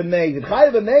chayav b'mezid.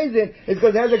 Chayav b'mezid is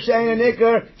because hezek she'ein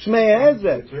nikra shmei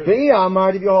hezek.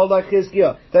 V'iyamar, if you hold like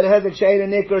Chizkiah, that hezek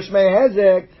she'ein nikra shmei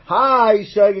hezek, hi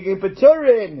shogeg in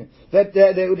peturin. That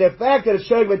the fact that a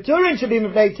shogeg peturin should be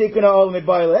mifnei tikkun ha'olam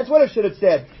mibayla. That's what it should have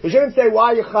said. It shouldn't say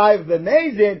why you're chayav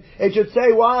b'mezid. It should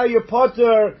say why are you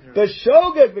potter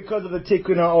b'shogeg because of the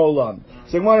tikkun ha'olam.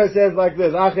 So Gemara says like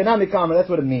this, that's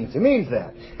what it means. It means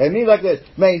that. It means like this,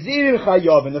 Mezidin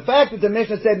Chayovin. The fact that the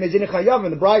Mishnah said Mezidin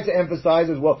Chayovin, the Brisa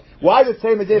emphasizes, well, why does it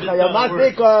say Mezidin Chayovin? Not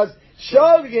because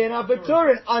Shogegin are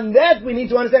Peturin. On that we need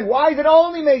to understand, why is it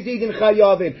only Mezidin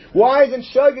Chayovin? Why isn't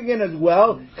Shogegin as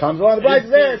well? Comes along the Brisa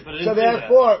says, so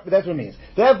therefore, that's what it means.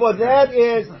 Therefore that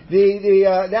is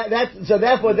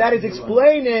therefore that is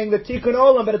explaining the Tikkun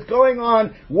Olam, but it's going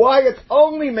on why it's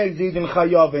only Mezidin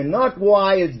Chayovin, not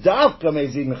why it's Dafka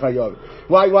Mezidin Chayovin.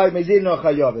 Why Mezidin or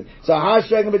Chayovin? So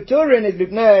Hashregin Beturin is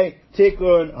Bipnei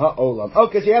Tikkun Ha'olam.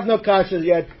 Okay, so you have no kashas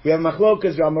yet. We have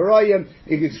Machlokas, Ramarayim.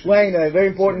 You can explain a very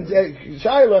important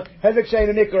Shaila. Hezek Shein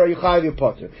Nikar, are you Chayav your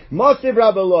Potter? Mosiv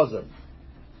Rabbi Loza.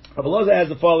 Rabbi Loza has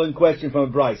the following question from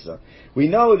a Brisa. We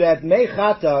know that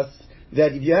Mechatas,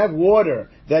 that if you have water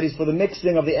that is for the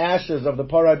mixing of the ashes of the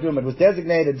paradum, it was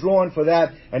designated, drawn for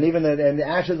that, and even and the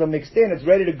ashes are mixed in, it's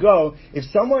ready to go. If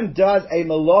someone does a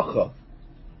melacha,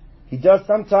 he does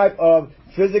some type of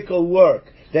physical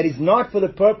work that is not for the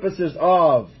purposes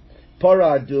of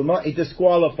paraduma, it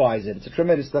disqualifies it. It's a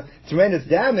tremendous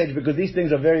damage because these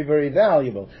things are very, very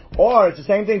valuable. Or it's the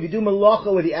same thing if you do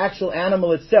malacha with the actual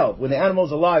animal itself. When the animal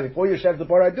is alive, before you shave the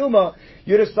paraduma,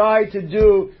 you decide to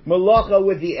do malacha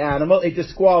with the animal, it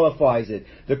disqualifies it.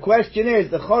 The question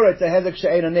is, the chora, it's a hezek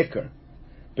she'ein nikar,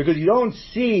 because you don't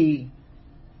see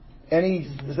any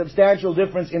substantial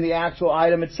difference in the actual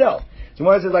item itself. So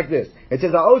what it says like this. It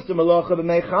says, either with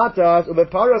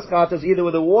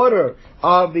the water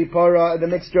of the para, the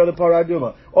mixture of the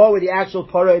paraduma, or with the actual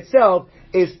para itself,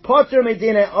 is potter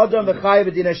medina adam v'chayav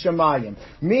medina shamayim.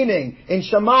 Meaning, in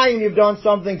shamayim you've done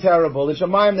something terrible. In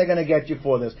shamayim they're going to get you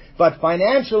for this. But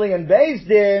financially and based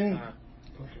in,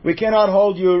 we cannot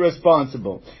hold you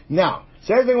responsible. Now,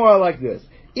 same thing more like this.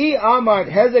 I amart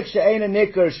hezek she'ein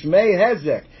nikar shmei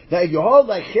hezek. Now, if you hold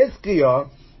like Chizkiah,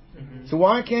 so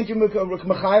why can't you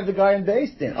mechayiv the guy in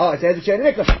Beis Din? Oh, it says Hezek she'ein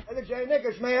nikar. Hezek she'ein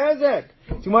nikar shmei hezek.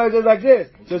 So Gemara says like this.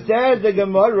 So says the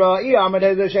Gemara, I amart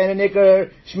hezek she'ein nikar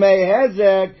shmei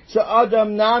hezek. So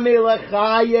adam nami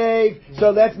lechayev.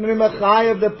 So let's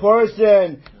mechayiv the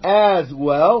person as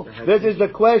well. This is the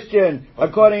question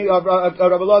according to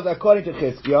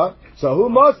Chizkiah. So who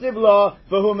mosiv law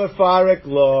for who mefarek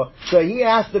law? So he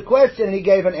asked the question and he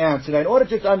gave an answer. Now in order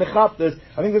to understand this,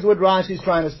 I think this is what Rashi is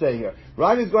trying to say here.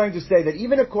 Rashi is going to say that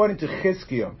even according to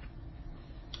Chizkiah,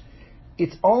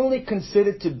 it's only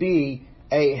considered to be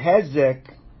a hezek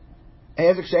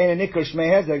she'ein nikar shmei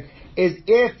hezek, is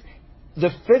if the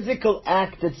physical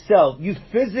act itself, you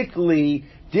physically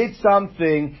did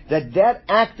something that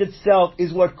act itself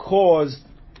is what caused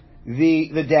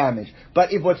the damage.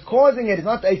 But if what's causing it is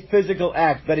not a physical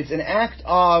act, but it's an act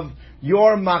of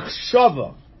your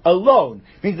machshava alone,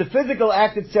 means the physical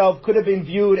act itself could have been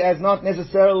viewed as not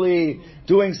necessarily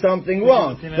doing something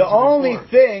wrong. The only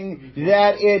thing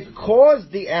that it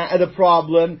caused the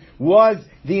problem was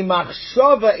the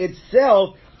machshava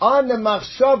itself On the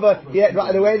machshava,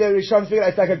 the way the Rishon speak,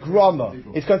 it's like a grama.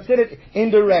 It's considered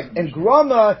indirect. And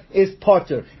grama is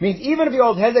potter. Means even if you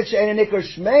hold hezek she'ein nikar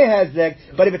shmei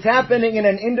hezek, but if it's happening in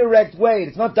an indirect way,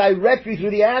 it's not directly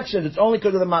through the actions, it's only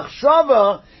because of the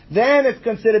machshava, then it's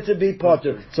considered to be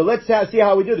potter. So let's see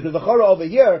how we do it. Because the chora over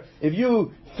here, if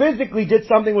you physically did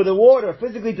something with the water,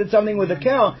 physically did something with the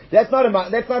cow, that's not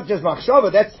just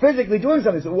machshava, that's physically doing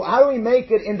something. So how do we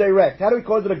make it indirect? How do we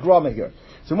cause it a grama here?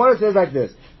 So Mara says like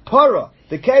this, para,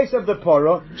 the case of the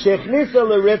para, shechnisa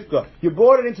l'rivka, you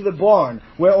brought it into the barn,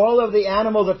 where all of the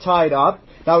animals are tied up.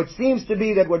 Now it seems to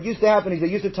be that what used to happen is they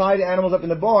used to tie the animals up in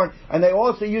the barn, and they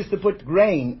also used to put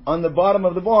grain on the bottom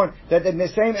of the barn, that in the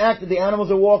same act that the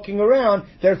animals are walking around,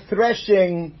 they're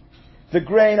threshing the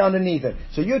grain underneath it.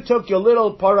 So you took your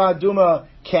little paraduma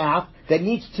calf that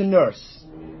needs to nurse,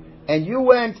 and you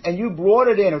went and you brought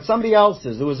it in, or somebody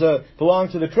else's. It was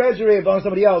belonged to the treasury, it belonged to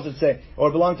somebody else, let's say, or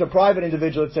it belonged to a private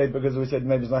individual, let's say, because we said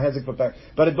maybe it's not hezek for fact,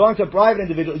 but it belonged to a private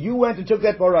individual. You went and took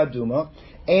that paraduma,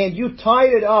 and you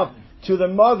tied it up to the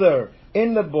mother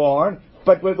in the barn,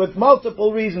 but with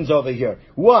multiple reasons over here.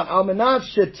 One, almanav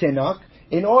shetinach,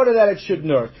 in order that it should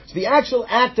nurse. So the actual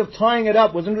act of tying it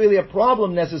up wasn't really a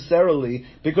problem necessarily,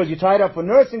 because you tied it up for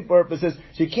nursing purposes,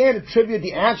 so you can't attribute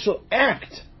the actual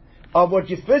act of what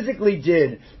you physically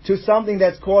did to something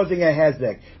that's causing a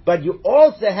hezek. But you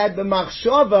also had the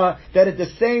machshava that at the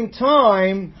same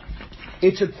time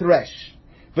it should thresh.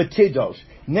 V'tidosh.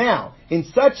 Now, in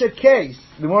such a case,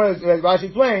 the more as Rashi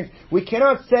explains, we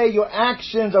cannot say your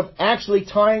actions of actually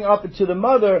tying up to the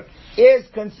mother is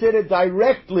considered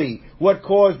directly what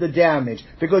caused the damage,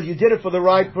 because you did it for the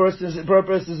right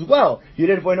purpose as well. You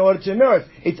did it in order to nurse.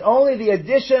 It's only the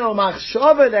additional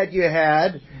machshava that you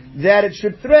had that it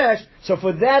should thresh, so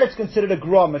for that it's considered a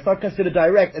grom. It's not considered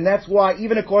direct, and that's why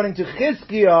even according to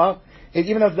Chizkiah,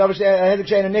 even if it's hezek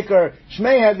she'ein nikar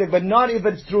shmei hezek, but not if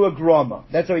it's through a groma.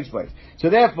 That's how he explains. So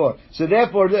therefore,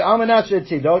 almanat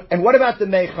she'tidot. And what about the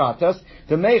mechatas?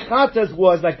 The mechatas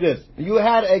was like this: you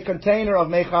had a container of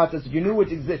mechatas. You knew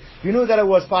you knew that it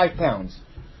was 5 pounds,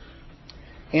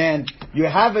 and you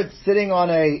have it sitting on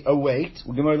a weight.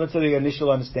 Let's say the initial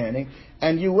understanding.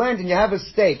 And you went and you have a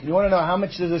steak. You want to know how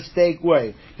much does a steak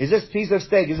weigh? Is this piece of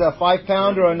steak, is it a 5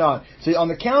 pounder or not? So on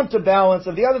the counterbalance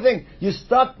of the other thing, you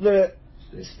stuck the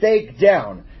steak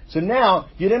down. So now,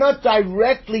 you did not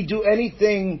directly do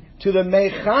anything to the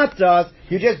mechatas,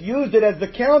 you just used it as the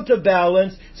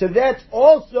counterbalance, so that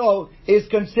also is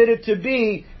considered to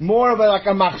be more of like a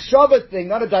machshava thing,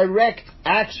 not a direct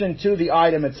action to the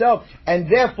item itself,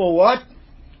 and therefore what?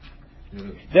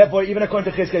 Therefore, even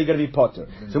according to Chizkiah, you're going to be potter.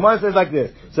 So one says like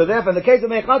this. So therefore, in the case of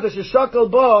mechatas,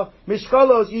 sheshakal ba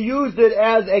mishkalos, you used it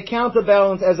as a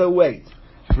counterbalance, as a weight.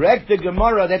 Correct the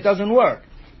Gemara, that doesn't work.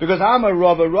 Because Amar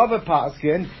Rava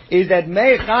Paskin is that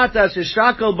mechatas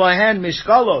sheshakal bahen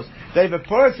mishkalos, that if a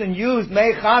person used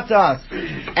mechatas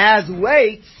as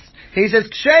weights, he says,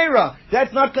 Kshera,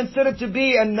 that's not considered to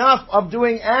be enough of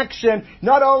doing action.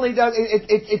 Not only does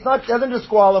it doesn't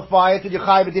disqualify it to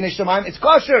Yechai B'din Shamayim, it's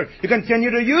kosher. You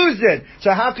continue to use it.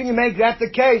 So how can you make that the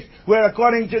case where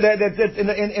according to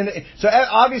so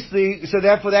obviously, so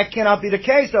therefore that cannot be the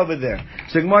case over there.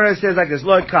 So Gemara says like this,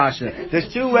 Lord Kasha,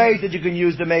 there's 2 ways that you can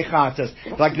use the mechatas.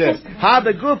 Like this.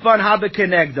 Habe gufan, habe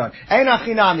kenegdon. Ein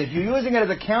achinam. If you're using it as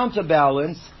a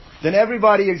counterbalance, then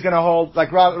everybody is going to hold,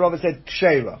 like Rabbi said,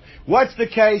 kshera. What's the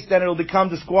case? Then it'll become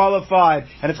disqualified,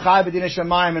 and it's chai b'dinei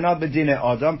shamayim and not b'dinei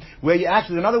adam. Where you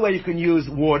actually, another way you can use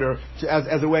water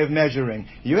as a way of measuring.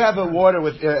 You have a water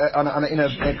with in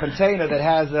a container that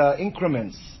has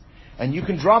increments, and you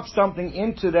can drop something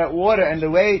into that water, and the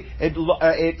way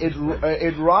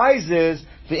it rises.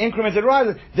 The increments it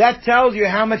rises, that tells you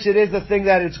how much it is the thing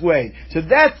that it's weighed. So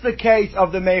that's the case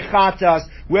of the mechatas,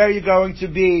 where you're going to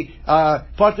be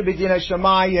potter b'dinei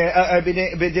shamayim,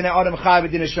 b'dinei adam chai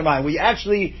b'dinei shamayim, where you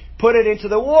actually put it into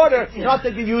the water, not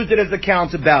that you used it as a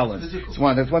counterbalance. That's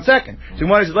 1 second. So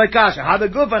one is like kasha, habe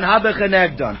gufan, habe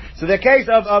chenegdon. So the case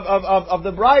of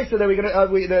the brisa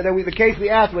that the case we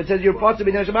asked, where it says you're potter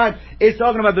b'dinei shamayim, is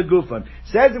talking about the gufan.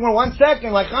 Says in 1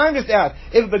 second, like I just asked,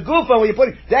 if the gufan where you put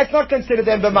it, that's not considered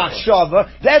then b'machshava,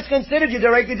 that's considered you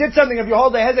directly did something. If you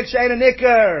hold the hezek she'ein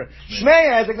nikar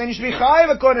shmei hezek, then you should be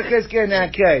chayiv according to Chizkiah in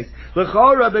that case.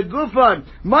 L'chora begufan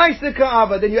ma'aseh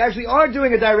ka'ava, then you actually are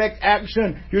doing a direct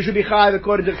action. You should be chayiv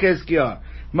according to Chizkiah.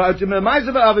 Ma'aseh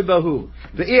ba'avi bahu.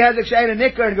 The hezek she'ein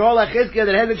nikar and go all like Chizkiah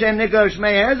that hezek she'ein nikar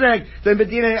shmei hezek, then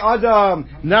b'dinei adam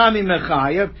nami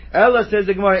mechayiv. Ella says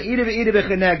the Gemara ida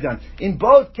b'chenegdan. In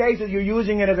both cases, you're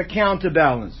using it as a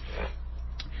counterbalance.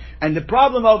 And the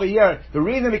problem over here, the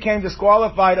reason it became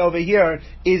disqualified over here,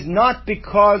 is not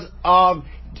because of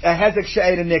a hezek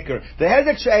she'ein nicker. The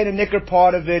hezek she'ein nicker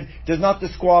part of it does not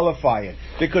disqualify it,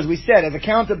 because we said as a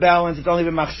counterbalance, it's only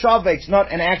the machshava. It's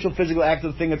not an actual physical act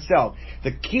of the thing itself.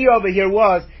 The key over here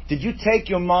was, did you take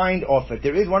your mind off it?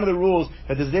 There is one of the rules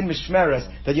that is in mishmeres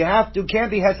that can't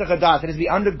be hezek hadas. It has to be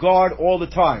under guard all the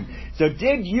time. So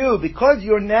did you, because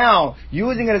you're now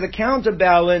using it as a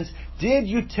counterbalance, did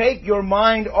you take your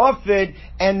mind off it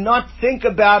and not think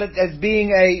about it as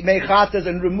being a mechatas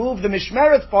and remove the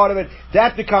mishmeret part of it?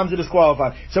 That becomes a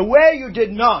disqualified. So where you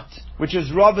did not, which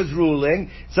is Rabbi's ruling,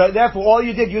 so therefore all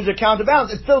you did use a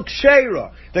counterbalance, it's still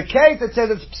kshera. The case that says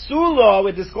it's psula,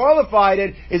 we disqualified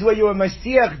it, is where you were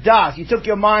mesiach das, you took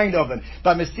your mind off it.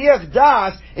 But mesiach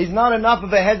das is not enough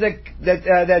of a hezek,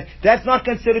 that's not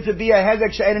considered to be a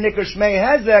hezek she'ein nikar shmei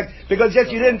hezek, because just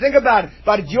you didn't think about it.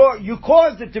 But you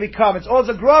caused it to become, it's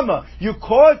also grama. You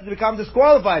caused it to become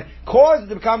disqualified. Caused it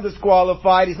to become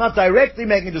disqualified, it's not directly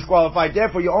making it disqualified,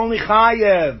 therefore you only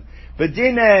chayev. But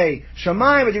dinei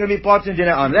shamayim, but you're going to be part in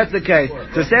dinei on. That's the case.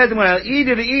 So it says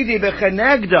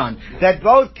that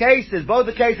both cases, both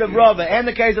the case of Rava and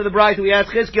the case of the bride who we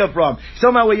asked Chizkiah from,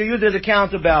 somehow where you use it as a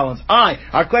counterbalance.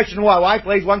 Our question why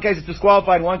plays one case it's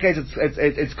disqualified, in one case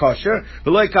it's kosher.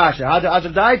 Below kasher. How to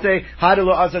azar daite, how to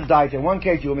lo azar daite. In one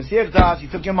case you mesiach das, you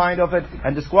took your mind off it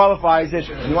and disqualifies it.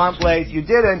 In one place you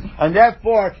didn't, and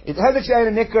therefore it has a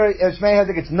she'ein nikar shmei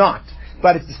hezek. It's not.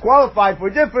 But it's disqualified for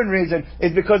a different reason.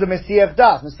 It's because of Mesiach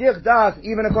Das. Mesiach Das,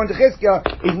 even according to Chizkiah,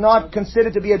 is not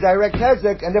considered to be a direct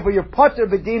hezek, and therefore you're potter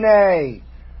b'dinei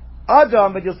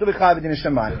Adam, but you'll still be chayav b'dinei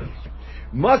Shamayim.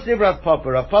 Masiv Rav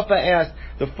Papa. Rav Papa asked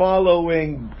the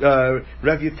following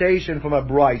refutation from a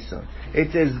brisa.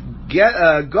 It says,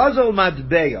 Gazol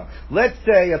Matbeya. Let's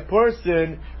say a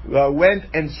person went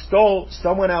and stole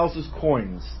someone else's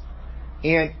coins,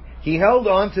 and he held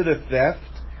on to the theft,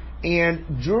 and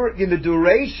in the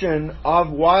duration of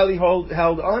while he held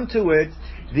onto it,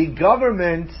 the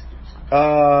government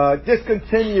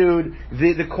discontinued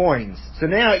the coins. So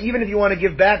now, even if you want to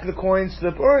give back the coins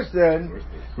to the person,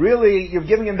 really you're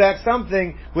giving him back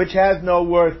something which has no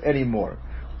worth anymore.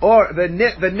 Or the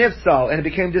nifsal, and it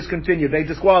became discontinued. They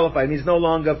disqualified, and he's no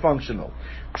longer functional.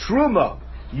 Truma,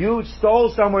 you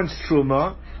stole someone's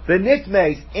truma. The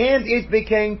nitmes, and it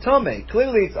became tamei.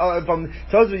 Clearly, it's from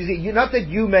not that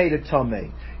you made it tamei.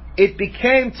 It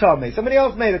became tamei. Somebody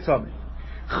else made it tamei.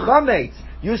 Chametz,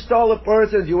 you stole a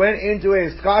person. You went into a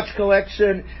scotch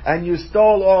collection and you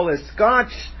stole all his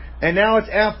scotch, and now it's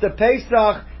after Pesach.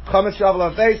 Chametz shavel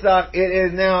on Pesach.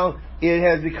 It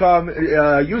has become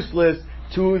useless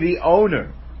to the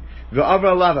owner.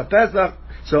 V'avra lava Pesach.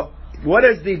 So, what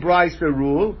is the brisa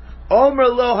rule? Omer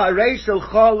lo hareishel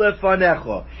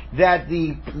chalefanecho, that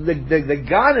the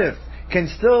ganif can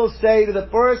still say to the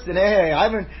person, hey,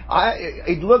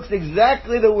 it looks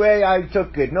exactly the way I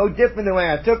took it, no different than the way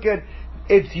I took it,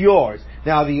 it's yours.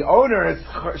 Now the owner is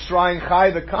shrying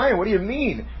chai v'kayim, what do you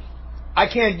mean? I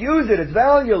can't use it, it's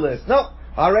valueless. No,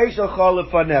 hareishel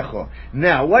chalefanecho.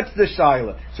 Now, what's the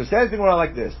shaila? So it says the Gemara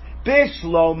like this,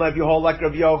 Bishloma, if you hold like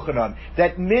Rabbi Yochanan,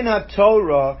 that min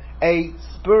ha-Torah, a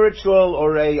spiritual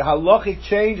or a halachic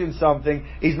change in something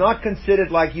is not considered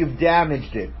like you've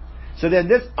damaged it. So then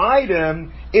this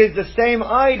item is the same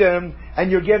item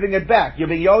and you're giving it back. You're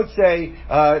being yotze,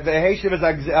 the heshiv as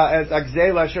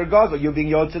agzel asher gazel. You're being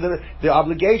yotze the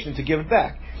obligation to give it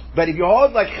back. But if you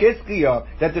hold like Chizkiah,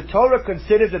 that the Torah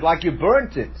considers it like you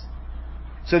burnt it,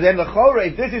 so then the Chorah,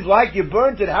 if this is like you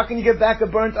burnt it, how can you give back a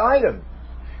burnt item?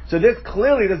 So this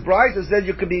brisa says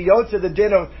you could be yotze the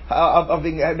din of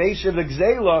being meishiv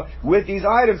gzela with these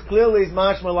items. Clearly, is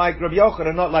mashma like Rabbi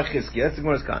Yochanan, not like Chizkiah. That's the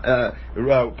Gemara's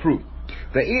proof.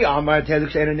 So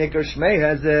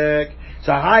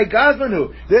hi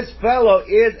gazlanu. This fellow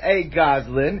is a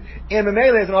gazlan, and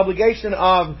Mamela has an obligation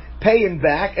of paying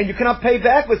back, and you cannot pay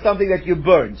back with something that you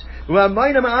burned. You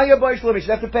should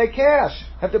have to pay cash,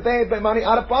 have to pay money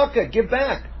out of pocket, give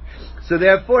back. So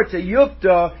therefore, to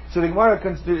yukta, so the Gemara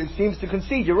seems to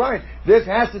concede, you're right,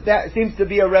 that seems to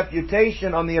be a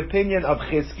refutation on the opinion of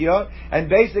Chizkiah, and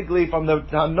basically from the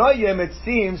Tanoim it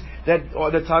seems that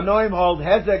the Tanoim hold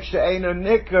hezek she'ein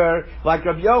nikar, like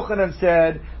Rabbi Yochanan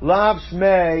said, lav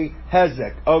shmei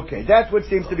hezek. Okay, that's what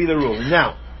seems to be the rule.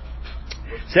 Now,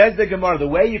 says the Gemara, the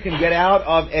way you can get out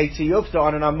of a tiyufta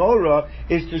on an amora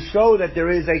is to show that there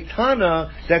is a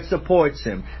tana that supports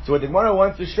him. So what the Gemara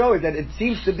wants to show is that it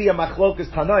seems to be a machlokas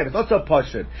tanoim. It's not so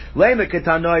pashut. Leimek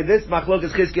tanoi, this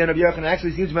machlokas Chizkiah and Rabbi Yochanan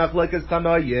actually seems to be machlokas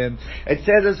tanoim. It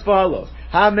says as follows: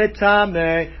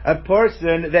 Hametame, a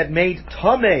person that made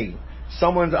tamei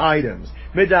someone's items.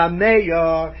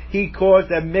 Midameya, he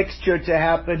caused a mixture to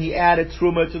happen. He added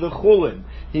truma to the chulin.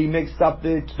 He mixed up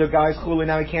the guy's chulin.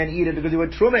 Now he can't eat it because he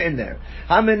put truma in there.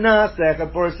 Hamenasech, a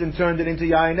person turned it into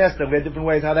yayin nesta. We have different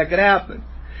ways how that could happen.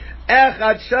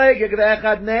 Echad shogeg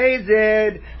ve'echad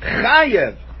meizid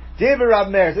chayev. Rav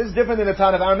Meir. This is different than the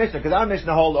time of our Mishnah, because our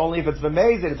Mishnah hold only if it's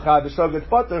b'mezid, it's chayav b'shogeg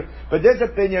potter. But this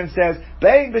opinion says,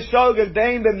 bein b'shogeg,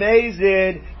 bein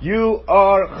b'mezid, you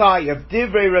are chayav.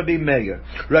 Divrei Rabbi Meir.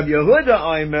 Rabbi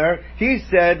Yehuda Omer, he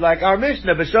said, like our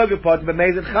Mishnah, b'shogeg potter,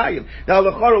 b'mezid chayav. Now,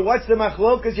 l'chora, what's the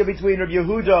machlokas here between Rabbi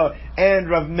Yehuda and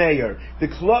Rav Meir?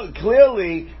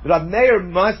 Clearly, Rav Meir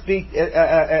must be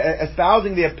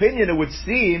espousing the opinion, it would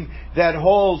seem, that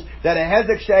holds that a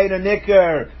hezek she'ein a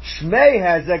nikar, shmei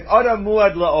hezek, adam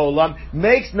muad la'olam,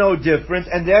 makes no difference,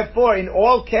 and therefore, in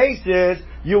all cases,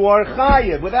 you are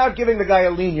chayiv, without giving the guy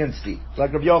a leniency,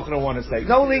 like Rabbi Yochanan want to say.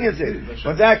 No leniency.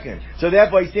 1 second. So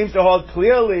therefore, he seems to hold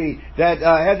clearly that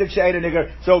hezek she'ein a nikar.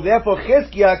 So therefore,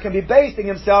 Chizkiah can be basing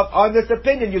himself on this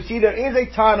opinion. You see, there is a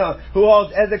Tana who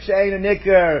holds hezek she'ein a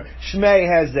nikar, shmei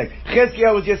hezek.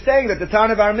 Chizkiah was just saying that the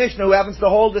Tana of our Mishnah, who happens to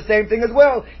hold the same thing as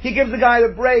well, he gives the guy the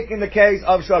break in the case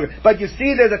of shogeg. But you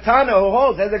see, there's a Tana who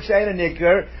holds hezek she'ein a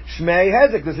nikar, shmei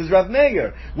hezek. This is Rav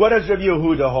Meir. What does Rabbi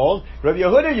Yehuda hold? Rabbi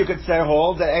Yehuda, you could say,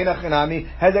 holds that Eina Chanami,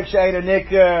 Hezek She'ein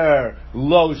Nikar,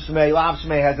 Lo Shmei, Lav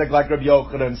Shmei Hezek, like Rabbi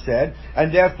Yochanan said,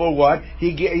 and therefore what?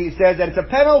 He says that it's a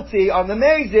penalty on the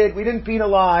Mezid, we didn't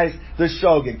penalize the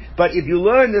Shogeg. But if you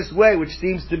learn this way, which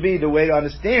seems to be the way to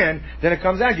understand, then it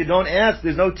comes out, you don't ask,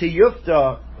 there's no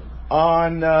Tiyufta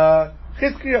on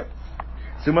Chizkiah.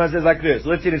 Someone says like this,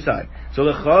 let's see this side. So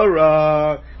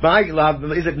l'chora,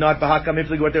 is it not b'hakam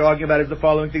iflig? What they're arguing about is the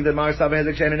following thing: that Mar Sava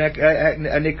Hezek Shein a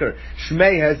Nikar,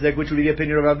 Shmei Hezek, which would be the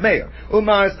opinion of Rav Meir,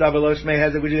 Umar Sava Lo Shmei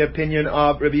Hezek, which is the opinion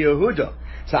of Rabbi Yehuda.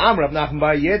 So Amr Rav Nachman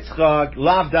bar Yitzchak,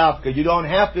 Lav Davka. You don't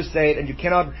have to say it, and you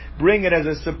cannot bring it as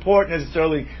a support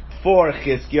necessarily for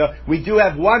Chizkiah. We do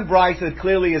have one brisa that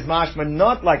clearly is mashma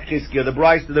not like Chizkiah, the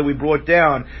brisa that we brought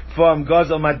down from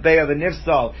Gazel Matbeya the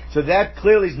Nifsal. So that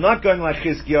clearly is not going like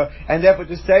Chizkiah, and therefore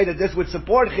to say that this would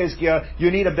support Chizkiah, you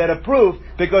need a better proof,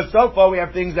 because so far we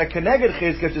have things that connect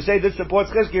Chizkiah. To say this supports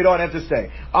Chizkiah, you don't have to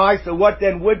say. Alright, so what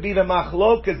then would be the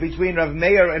machlokas between Rav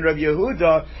Meir and Rav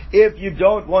Yehuda if you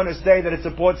don't want to say that it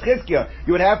supports Chizkiah?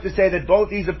 You would have to say that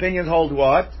both these opinions hold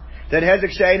what? That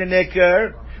Hezek She'ein a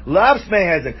Nikar, Lav Shmei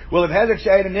Hezek. Well, if Hezek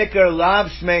She'ein a Nikar,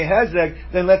 Lav Shmei Hezek,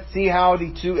 then let's see how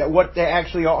the two, what they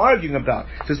actually are arguing about.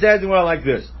 So it says well like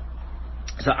this.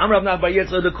 So Amrav Nach Bar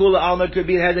Yitzchak the Kula Alma could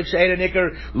be Hezek She'ein a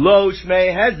Nikar, Lo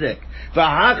Shmei Hezek.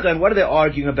 V'hachan, what are they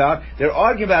arguing about? They're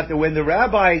arguing about that when the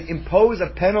rabbis impose a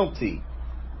penalty,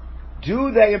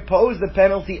 do they impose the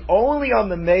penalty only on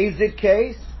the Mezid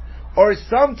case, or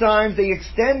sometimes they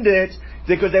extend it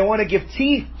because they want to give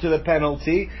teeth to the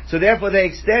penalty, so therefore they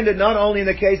extend it not only in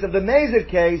the case of the Mezid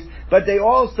case, but they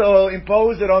also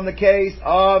impose it on the case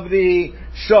of the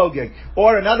Shogeg.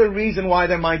 Or another reason why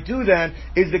they might do that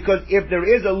is because if there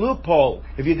is a loophole,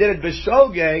 if you did it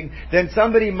b'Shogeg, then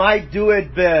somebody might do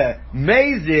it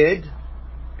b'Mezid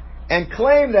and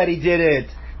claim that he did it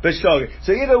b'Shogeg.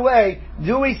 So either way,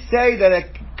 do we say that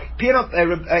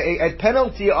a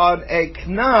penalty on a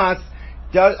Knas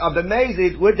of the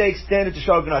Mezid, would they extend it to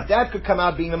Shogunat? That could come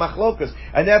out being the Machlokas.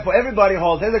 And therefore everybody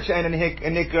holds Hezek She'ein and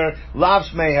Nikar, Lav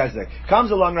Shmei Hezek.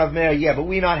 Comes along Rav Meir, yeah, but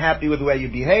we're not happy with the way you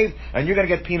behave, and you're going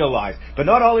to get penalized. But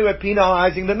not only we're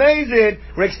penalizing the Mezid,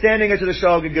 we're extending it to the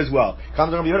Shogeg as well.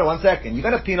 Comes along, 1 second. You're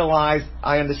going to penalize,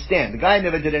 I understand. The guy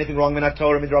never did anything wrong, in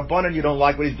Torah, in Rabbanan, you don't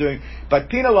like what he's doing. But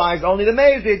penalize only the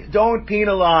Mezid, don't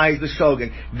penalize the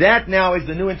Shogeg. That now is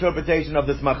the new interpretation of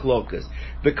this Machlokas.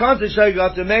 Because the Shogeg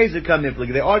after Mezid come in,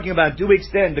 they're arguing about, do we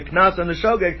extend the Knas on the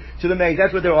Shogeg to the Mezid?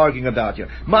 That's what they're arguing about here.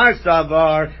 Mar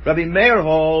Savar, Rabbi Meir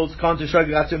holds, Kontra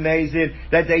Shogeg after Mezid,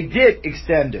 that they did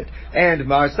extend it. And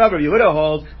Mar Savar, Yehuda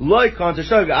holds, Loi Kontra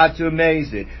Shogeg after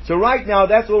Mezid. So right now,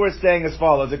 that's what we're saying as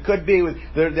follows. It could be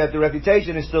that the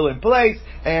reputation is still in place,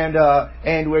 and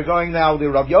we're going now, the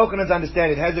Rabbi Yochanan's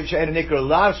understand it, Hezek She'ein a Nikar,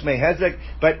 Lav Shmei Hezek,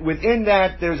 but within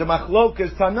that, there's a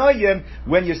Machlokas Tanoyim,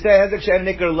 when you say Hezek She'ein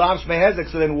a Nikar, Lav Shmei Hezek,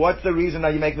 so then what's the reason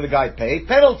that you're making the guy pay?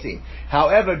 Penalty.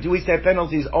 However, do we say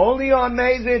penalties only on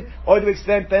Mezid, or do we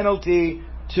extend penalty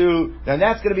to, and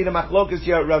that's going to be the machlokas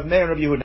here, Rav Meir and Rav Yehuda.